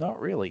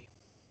 Not really.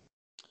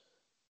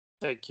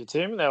 Thank you,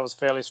 Tim. That was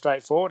fairly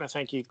straightforward. And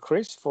thank you,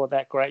 Kris, for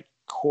that great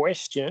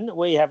question.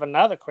 We have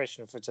another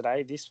question for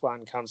today. This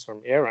one comes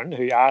from Aaron,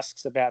 who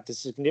asks about the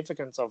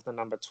significance of the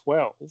number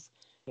 12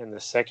 in the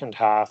second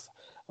half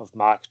of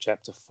Mark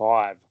chapter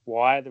 5.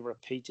 Why the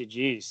repeated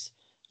use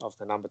of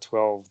the number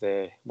 12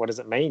 there? What does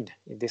it mean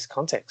in this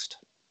context?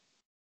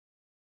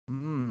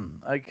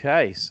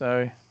 Okay,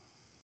 so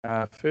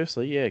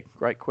firstly,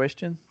 great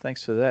question.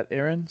 Thanks for that,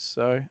 Aaron.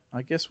 So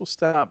I guess we'll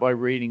start by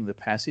reading the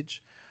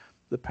passage.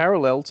 The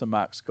parallel to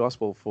Mark's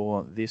gospel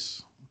for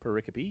this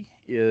pericope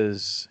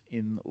is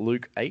in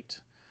Luke 8.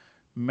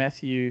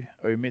 Matthew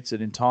omits it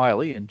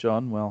entirely, and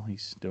John, well,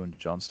 he's doing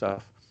John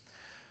stuff.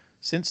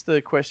 Since the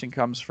question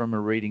comes from a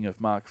reading of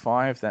Mark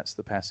 5, that's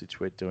the passage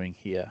we're doing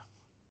here.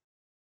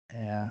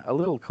 A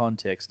little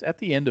context. At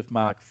the end of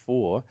Mark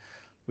 4,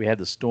 we had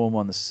the storm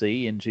on the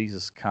sea, and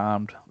Jesus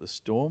calmed the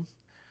storm.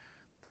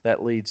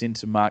 That leads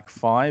into Mark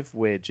 5,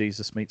 where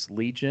Jesus meets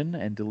Legion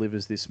and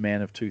delivers this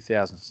man of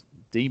 2,000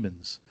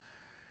 demons.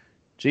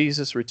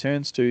 Jesus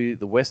returns to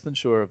the western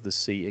shore of the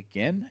sea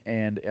again,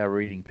 and our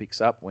reading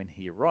picks up when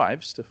he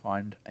arrives to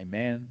find a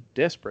man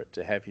desperate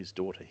to have his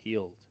daughter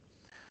healed.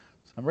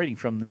 So I'm reading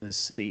from the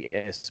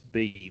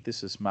CSB.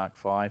 This is Mark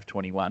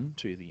 5:21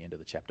 to the end of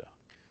the chapter.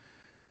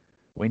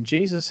 When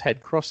Jesus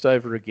had crossed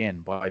over again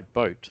by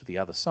boat to the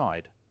other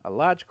side, a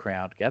large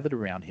crowd gathered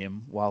around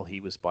him while he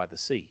was by the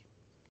sea.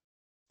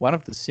 One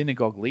of the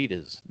synagogue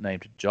leaders,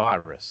 named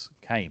Jairus,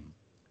 came,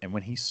 and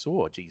when he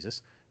saw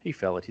Jesus, he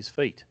fell at his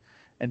feet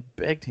and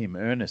begged him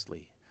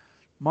earnestly,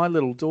 "My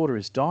little daughter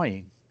is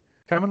dying.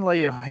 Come and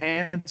lay your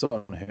hands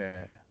on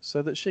her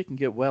so that she can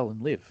get well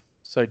and live."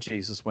 So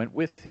Jesus went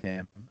with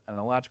him, and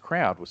a large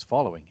crowd was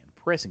following and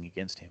pressing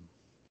against him.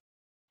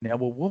 Now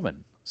a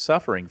woman,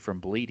 suffering from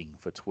bleeding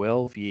for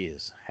 12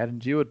 years, had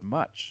endured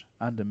much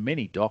under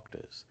many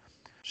doctors.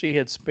 She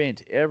had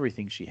spent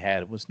everything she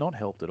had and was not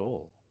helped at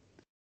all.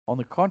 On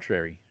the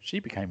contrary, she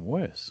became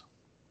worse.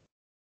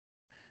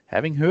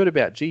 Having heard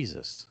about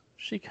Jesus,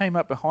 she came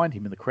up behind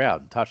him in the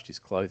crowd and touched his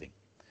clothing.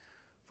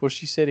 For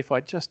she said, "If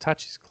I just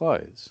touch his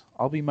clothes,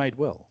 I'll be made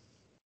well."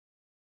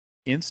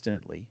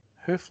 Instantly,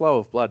 her flow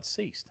of blood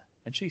ceased,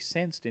 and she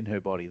sensed in her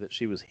body that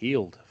she was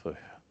healed for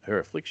her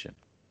affliction.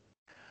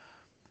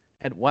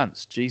 At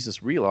once,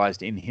 Jesus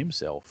realized in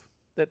himself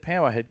that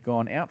power had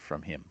gone out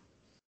from him.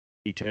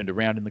 He turned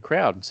around in the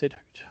crowd and said,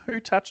 "Who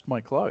touched my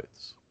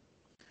clothes?"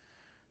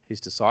 His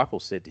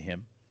disciples said to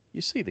him,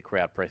 "You see the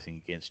crowd pressing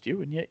against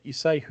you, and yet you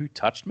say, 'Who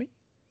touched me?'"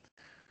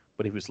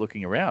 But he was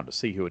looking around to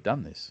see who had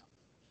done this.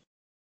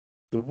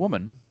 The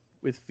woman,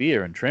 with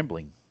fear and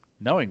trembling,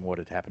 knowing what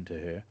had happened to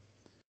her,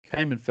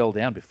 came and fell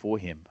down before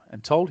him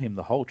and told him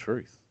the whole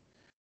truth.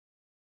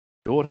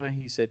 "Daughter,"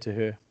 he said to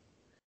her,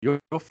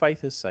 your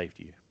faith has saved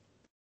you.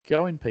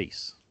 Go in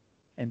peace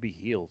and be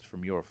healed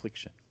from your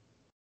affliction."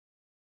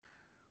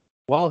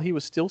 While he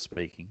was still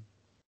speaking,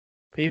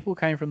 people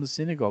came from the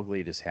synagogue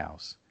leader's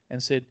house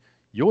and said,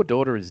 "Your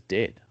daughter is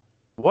dead.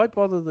 Why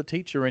bother the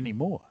teacher any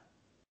more?"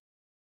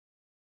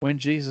 When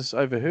Jesus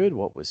overheard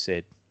what was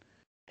said,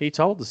 he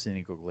told the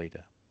synagogue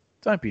leader,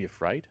 "Don't be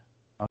afraid,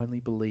 only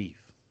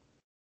believe."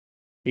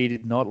 He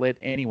did not let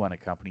anyone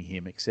accompany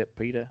him except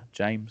Peter,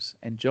 James,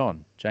 and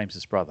John,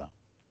 James's brother.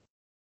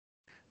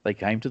 They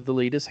came to the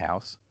leader's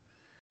house,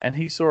 and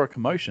he saw a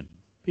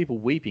commotion, people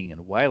weeping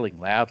and wailing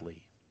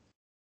loudly.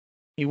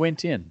 He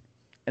went in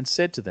and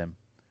said to them,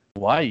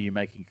 "Why are you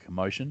making a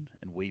commotion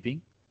and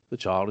weeping? The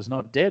child is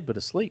not dead, but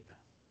asleep."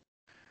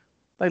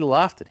 They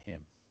laughed at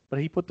him, but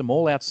he put them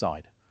all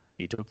outside.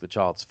 He took the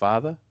child's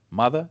father,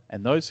 mother,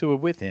 and those who were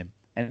with him,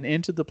 and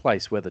entered the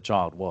place where the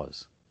child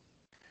was.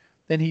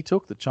 Then he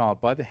took the child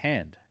by the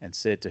hand and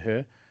said to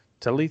her,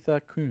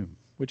 Talitha cum,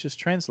 which is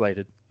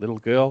translated, Little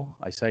girl,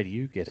 I say to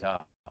you, get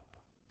up.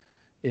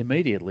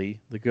 Immediately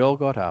the girl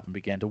got up and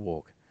began to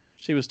walk.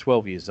 She was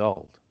 12 years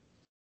old.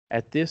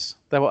 At this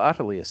they were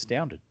utterly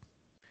astounded.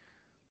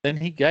 Then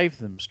he gave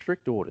them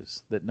strict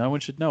orders that no one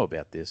should know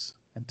about this,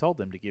 and told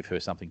them to give her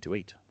something to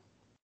eat.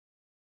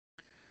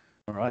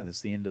 All right,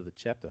 that's the end of the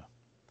chapter.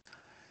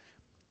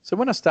 So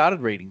when I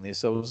started reading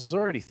this, I was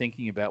already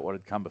thinking about what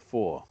had come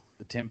before,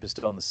 the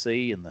tempest on the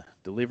sea and the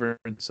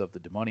deliverance of the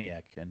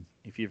demoniac. And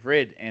if you've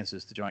read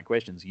Answers to Giant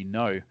Questions, you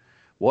know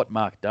what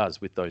Mark does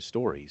with those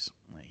stories.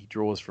 He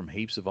draws from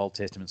heaps of Old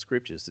Testament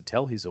scriptures to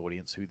tell his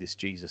audience who this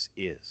Jesus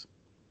is.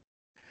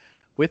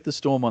 With the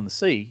storm on the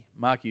sea,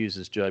 Mark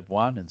uses Job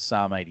 1 and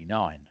Psalm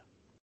 89.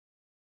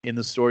 In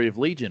the story of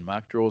Legion,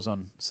 Mark draws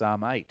on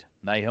Psalm 8,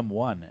 Nahum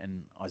 1,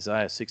 and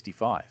Isaiah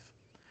 65.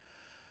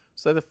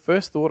 So the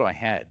first thought I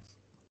had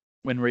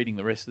when reading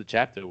the rest of the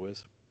chapter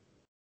was,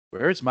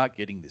 where is Mark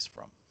getting this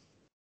from?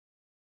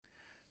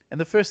 And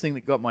the first thing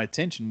that got my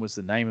attention was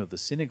the name of the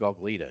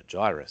synagogue leader,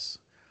 Jairus.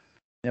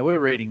 Now we're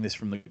reading this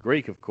from the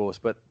Greek, of course,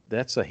 but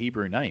that's a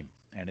Hebrew name,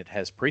 and it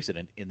has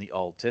precedent in the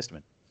Old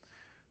Testament.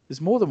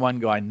 There's more than one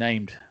guy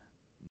named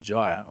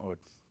Jair, or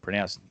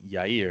pronounced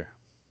Yair,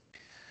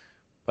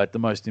 but the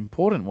most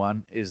important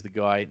one is the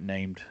guy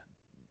named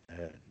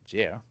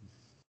Jair.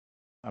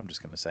 I'm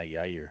just going to say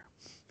Yair,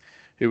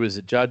 who was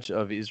a judge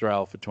of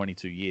Israel for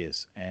 22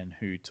 years and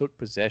who took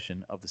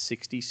possession of the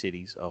 60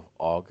 cities of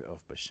Og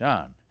of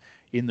Bashan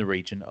in the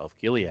region of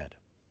Gilead.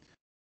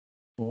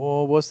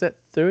 Or was that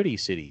 30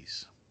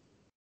 cities?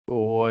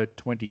 Or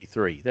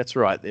 23? That's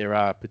right, there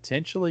are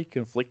potentially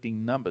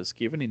conflicting numbers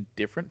given in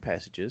different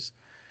passages,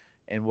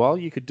 and while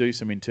you could do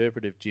some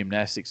interpretive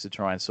gymnastics to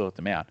try and sort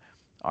them out,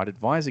 I'd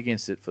advise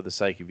against it for the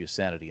sake of your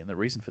sanity. And the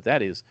reason for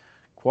that is,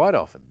 quite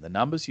often, the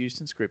numbers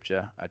used in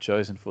Scripture are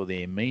chosen for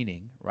their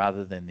meaning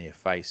rather than their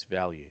face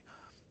value.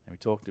 And we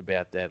talked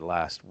about that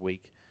last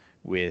week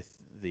with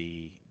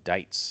the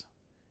dates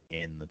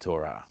in the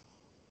Torah.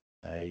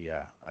 They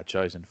are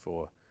chosen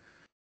for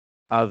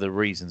other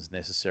reasons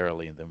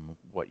necessarily than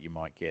what you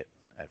might get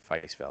at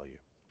face value.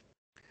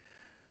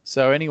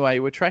 So anyway,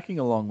 we're tracking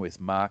along with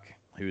Mark,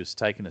 who has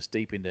taken us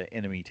deep into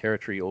enemy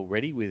territory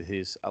already with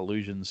his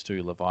allusions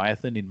to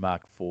Leviathan in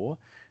Mark 4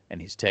 and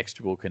his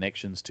textual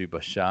connections to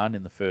Bashan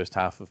in the first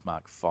half of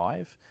Mark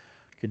 5.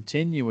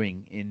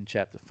 Continuing in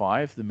chapter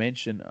 5, the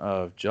mention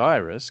of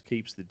Jairus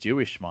keeps the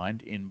Jewish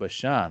mind in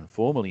Bashan,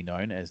 formerly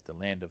known as the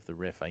land of the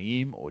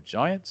Rephaim or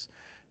giants,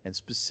 and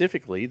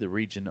specifically the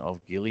region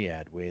of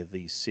Gilead where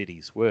these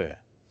cities were.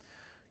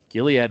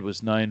 Gilead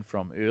was known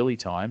from early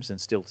times and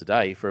still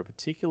today for a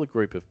particular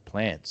group of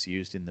plants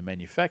used in the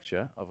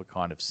manufacture of a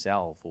kind of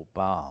salve or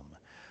balm.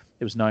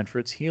 It was known for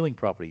its healing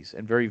properties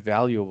and very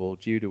valuable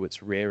due to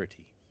its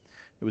rarity.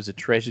 It was a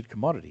treasured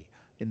commodity.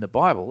 In the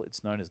Bible,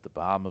 it's known as the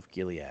balm of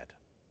Gilead.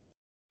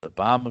 The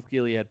balm of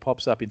Gilead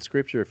pops up in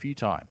Scripture a few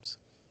times.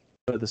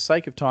 For the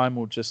sake of time,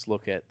 we'll just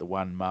look at the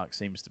one Mark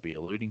seems to be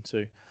alluding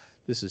to.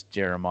 This is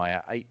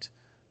Jeremiah 8,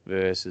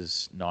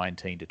 verses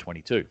 19 to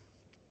 22.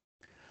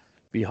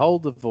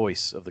 Behold the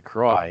voice of the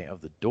cry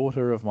of the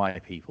daughter of my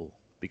people,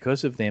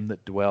 because of them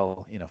that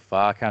dwell in a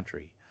far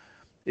country.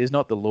 Is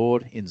not the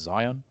Lord in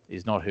Zion?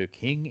 Is not her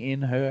king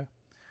in her?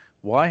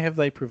 Why have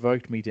they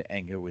provoked me to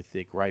anger with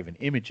their graven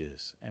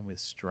images and with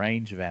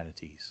strange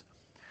vanities?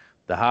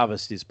 The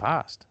harvest is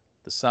past,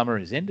 the summer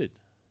is ended,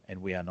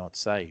 and we are not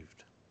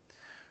saved.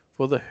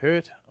 For the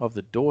hurt of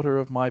the daughter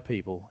of my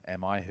people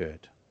am I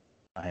hurt.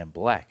 I am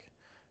black.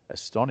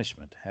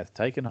 Astonishment hath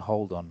taken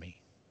hold on me.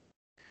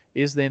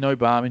 Is there no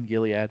balm in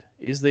Gilead?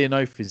 Is there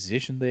no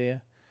physician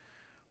there?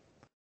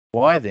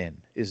 Why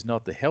then is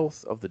not the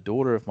health of the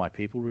daughter of my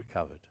people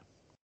recovered?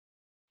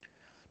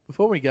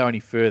 Before we go any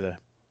further,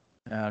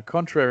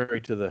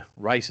 contrary to the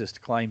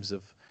racist claims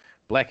of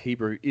black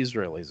Hebrew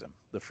Israelism,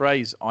 the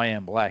phrase I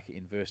am black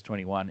in verse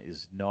 21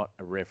 is not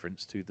a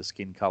reference to the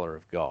skin color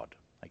of God.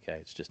 Okay,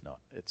 it's just not.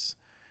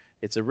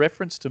 It's a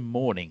reference to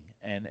mourning,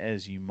 and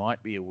as you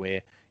might be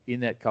aware, in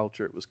that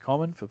culture it was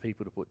common for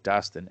people to put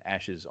dust and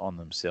ashes on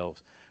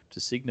themselves to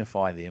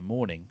signify their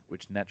mourning,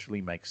 which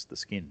naturally makes the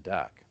skin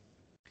dark.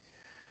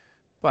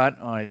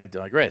 But I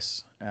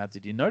digress.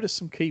 Did you notice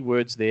some key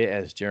words there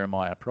as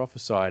Jeremiah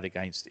prophesied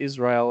against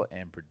Israel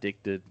and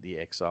predicted the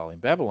exile in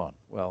Babylon?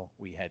 Well,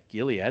 we had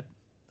Gilead,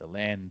 the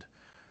land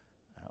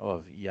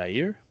of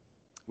Yair.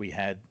 We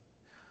had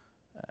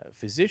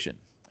physician,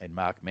 and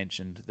Mark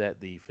mentioned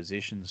that the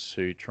physicians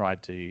who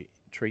tried to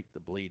treat the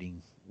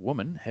bleeding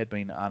woman had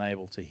been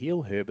unable to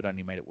heal her, but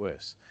only made it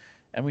worse.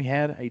 And we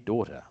had a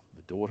daughter,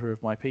 the daughter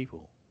of my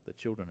people, the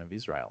children of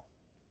Israel.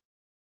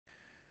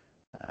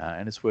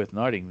 And it's worth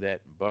noting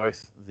that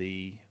both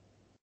the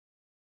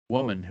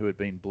woman who had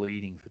been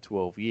bleeding for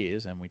 12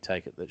 years, and we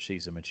take it that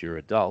she's a mature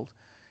adult,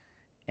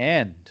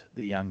 and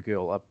the young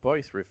girl are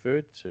both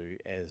referred to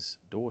as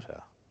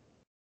daughter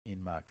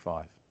in Mark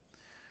 5.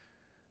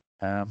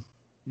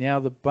 Now,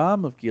 the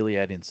balm of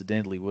Gilead,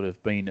 incidentally, would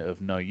have been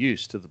of no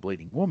use to the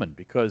bleeding woman,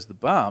 because the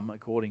balm,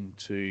 according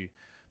to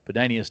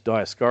Pedanius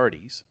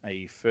Dioscorides,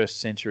 a first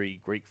century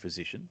Greek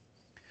physician,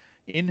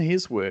 in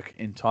his work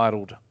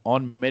entitled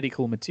On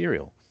Medical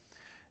Material,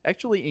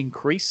 actually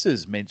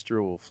increases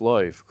menstrual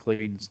flow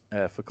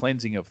for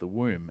cleansing of the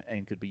womb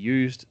and could be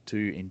used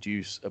to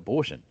induce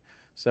abortion.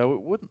 So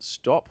it wouldn't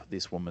stop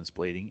this woman's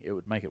bleeding, it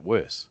would make it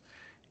worse.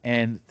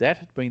 And that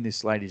had been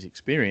this lady's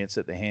experience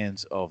at the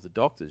hands of the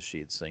doctors she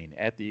had seen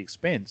at the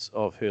expense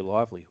of her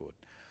livelihood.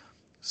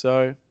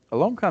 So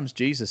along comes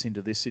Jesus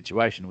into this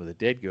situation with a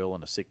dead girl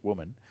and a sick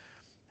woman,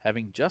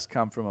 having just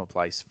come from a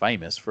place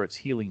famous for its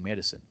healing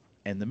medicine.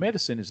 And the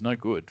medicine is no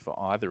good for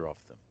either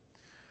of them.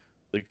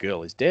 The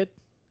girl is dead,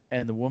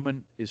 and the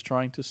woman is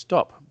trying to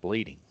stop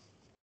bleeding.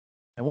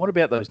 And what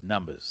about those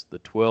numbers, the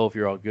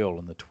 12-year-old girl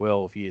and the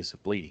 12 years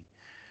of bleeding?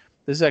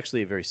 This is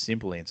actually a very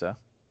simple answer.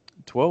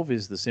 12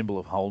 is the symbol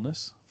of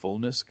wholeness,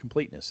 fullness,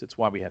 completeness. It's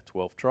why we have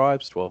 12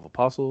 tribes, 12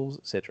 apostles,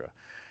 etc.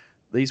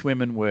 These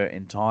women were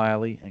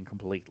entirely and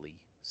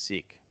completely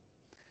sick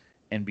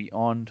and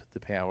beyond the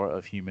power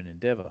of human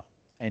endeavor.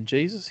 And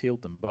Jesus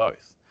healed them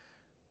both,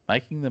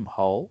 making them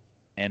whole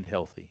and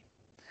healthy.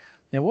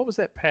 Now, what was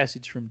that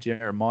passage from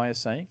Jeremiah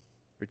saying?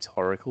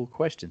 Rhetorical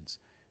questions.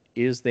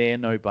 Is there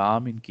no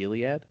balm in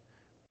Gilead?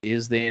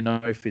 Is there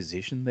no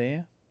physician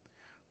there?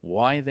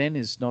 Why then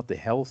is not the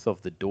health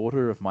of the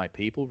daughter of my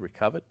people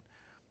recovered?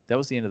 That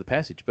was the end of the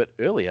passage. But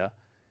earlier,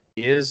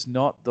 is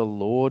not the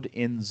Lord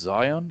in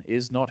Zion?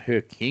 Is not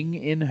her king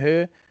in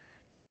her?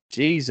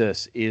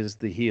 Jesus is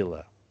the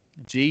healer.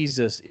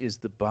 Jesus is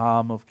the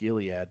balm of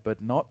Gilead.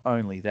 But not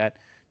only that,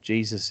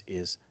 Jesus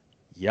is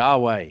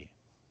Yahweh,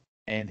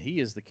 and he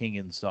is the king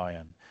in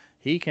Zion.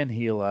 He can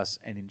heal us,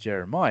 and in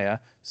Jeremiah,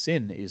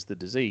 sin is the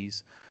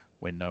disease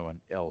when no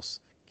one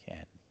else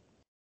can.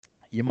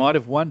 You might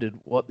have wondered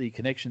what the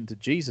connection to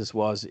Jesus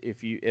was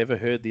if you ever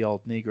heard the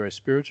old Negro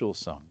spiritual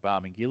song,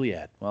 Balm in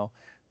Gilead. Well,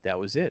 that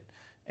was it.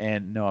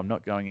 And no, I'm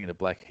not going into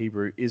Black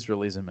Hebrew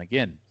Israelism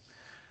again.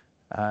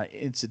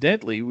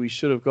 Incidentally, we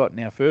should have gotten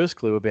our first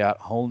clue about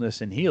wholeness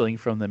and healing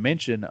from the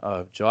mention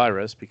of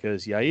Jairus,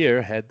 because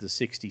Yair had the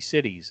 60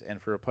 cities,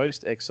 and for a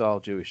post-exile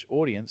Jewish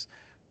audience,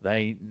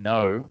 they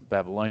know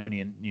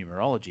Babylonian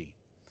numerology.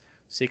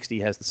 60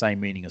 has the same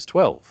meaning as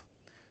 12.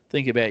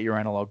 Think about your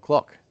analog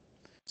clock.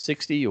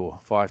 60, or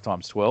 5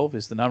 times 12,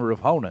 is the number of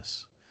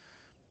wholeness.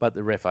 But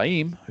the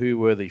Rephaim, who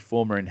were the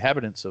former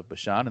inhabitants of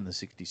Bashan and the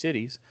 60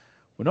 cities,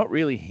 were not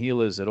really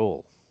healers at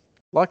all.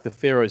 Like the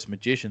Pharaoh's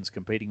magicians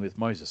competing with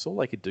Moses, all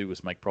they could do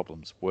was make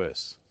problems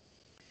worse.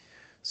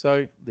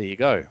 So there you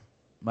go.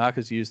 Mark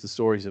has used the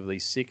stories of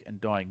these sick and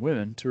dying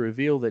women to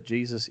reveal that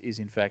Jesus is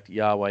in fact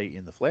Yahweh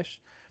in the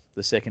flesh,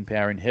 the second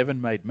power in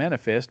heaven made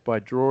manifest by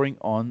drawing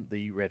on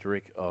the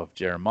rhetoric of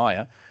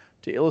Jeremiah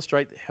to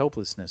illustrate the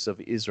helplessness of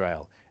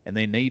Israel and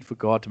their need for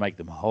God to make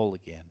them whole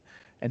again.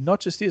 And not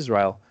just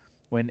Israel.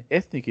 When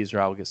ethnic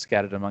Israel gets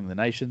scattered among the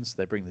nations,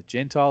 they bring the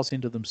Gentiles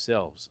into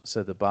themselves,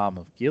 so the balm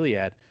of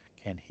Gilead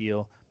can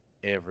heal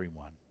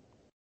everyone.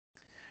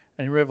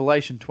 And in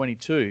Revelation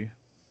 22,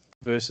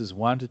 verses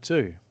 1 to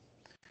 2,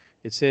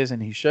 it says,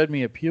 "And he showed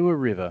me a pure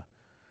river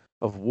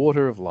of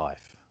water of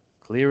life,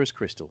 clear as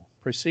crystal,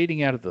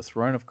 proceeding out of the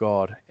throne of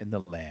God and the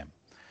Lamb.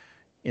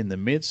 In the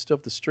midst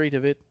of the street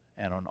of it,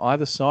 and on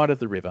either side of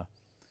the river,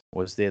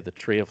 was there the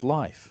tree of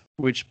life,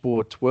 which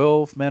bore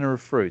 12 manner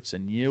of fruits,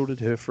 and yielded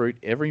her fruit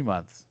every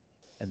month.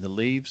 And the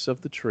leaves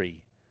of the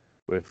tree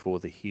were for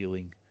the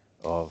healing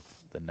of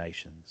the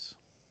nations."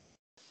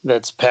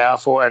 That's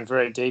powerful and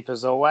very deep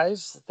as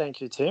always.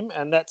 Thank you, Tim.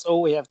 And that's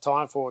all we have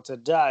time for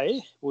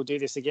today. We'll do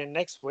this again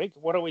next week.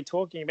 What are we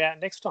talking about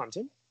next time,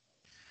 Tim?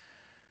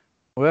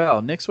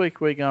 Well, next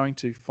week we're going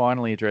to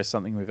finally address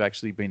something we've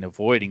actually been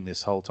avoiding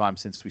this whole time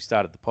since we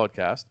started the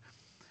podcast.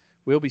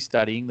 We'll be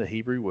studying the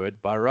Hebrew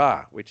word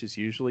bara, which is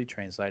usually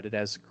translated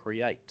as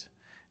create.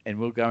 And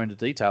we'll go into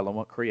detail on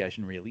what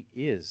creation really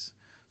is.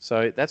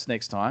 So that's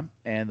next time.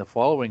 And the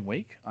following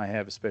week, I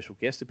have a special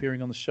guest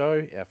appearing on the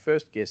show, our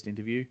first guest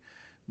interview.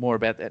 More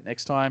about that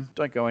next time.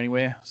 Don't go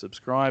anywhere.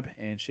 Subscribe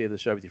and share the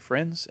show with your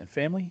friends and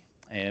family.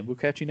 And we'll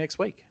catch you next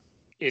week.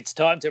 It's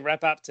time to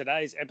wrap up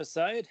today's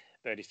episode.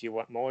 But if you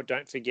want more,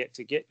 don't forget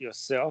to get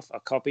yourself a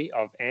copy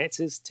of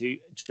Answers to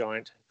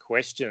Giant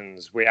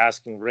Questions. We're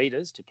asking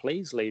readers to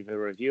please leave a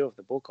review of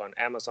the book on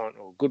Amazon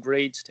or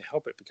Goodreads to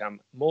help it become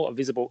more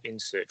visible in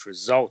search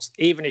results.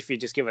 Even if you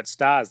just give it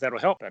stars, that'll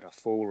help. But a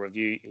full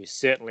review is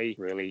certainly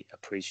really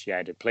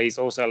appreciated. Please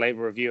also leave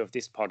a review of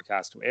this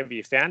podcast wherever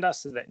you found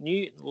us so that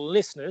new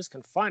listeners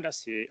can find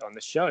us here on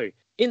the show.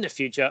 In the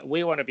future,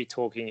 we want to be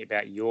talking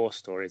about your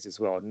stories as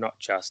well, not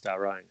just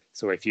our own.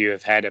 So if you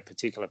have had a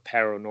particular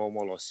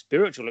paranormal or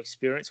spiritual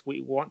experience,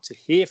 we want to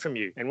hear from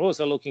you. And we're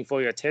also looking for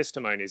your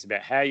testimonies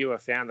about how you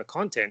have found the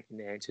content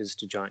in Answers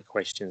to Giant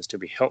Questions to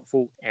be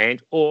helpful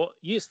and or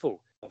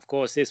useful. Of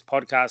course, this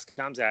podcast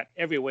comes out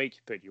every week,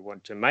 but you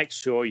want to make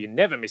sure you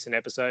never miss an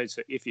episode.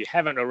 So if you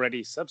haven't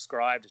already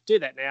subscribed, do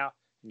that now,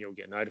 and you'll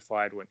get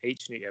notified when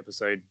each new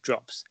episode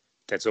drops.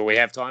 That's all we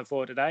have time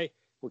for today.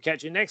 We'll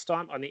catch you next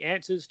time on the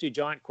Answers to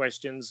Giant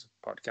Questions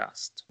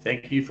podcast.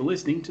 Thank you for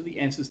listening to the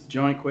Answers to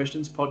Giant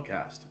Questions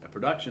podcast, a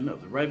production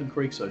of the Raven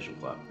Creek Social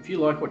Club. If you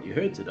like what you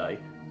heard today,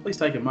 please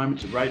take a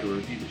moment to rate or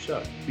review the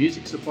show.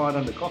 Music supplied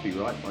under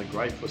copyright by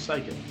Grave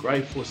Forsaken,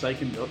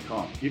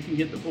 graveforsaken.com. You can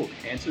get the book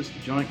Answers to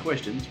Giant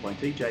Questions by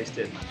TJ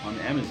Stedman on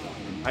Amazon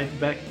in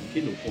paperback and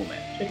Kindle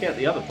format. Check out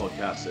the other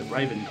podcasts at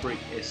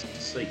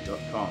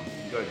ravencreeksc.com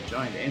and go to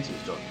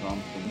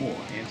giantanswers.com for more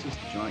Answers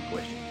to Giant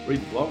Questions.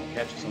 Read the blog,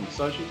 catch us on the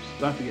socials.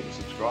 Don't forget to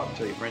subscribe and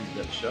tell your friends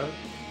about the show.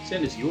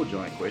 Send us your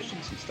giant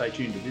questions and stay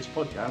tuned to this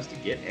podcast to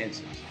get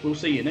answers. We'll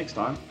see you next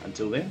time.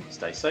 Until then,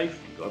 stay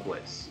safe and God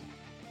bless.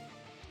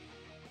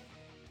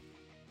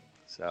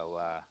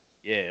 So,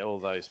 all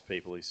those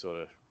people who sort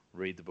of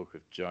read the book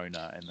of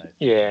Jonah and they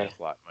think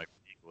like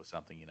or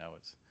something,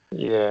 it's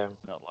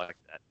not like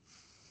that.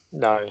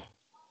 No.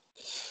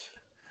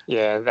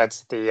 Yeah,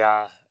 that's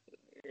the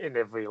in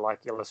every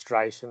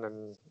illustration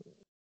and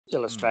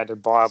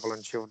illustrated Bible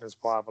and children's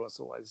Bible, it's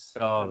always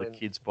the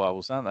kids'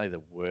 Bibles, aren't they the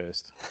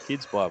worst?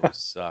 Kids' Bibles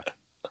suck.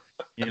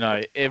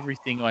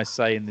 Everything I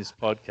say in this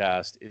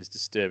podcast is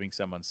disturbing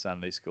someone's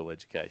Sunday school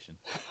education.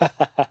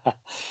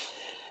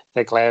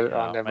 They're glad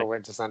I never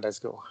went to Sunday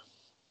school.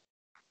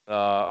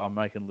 I'm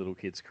making little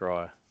kids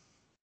cry,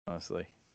 honestly.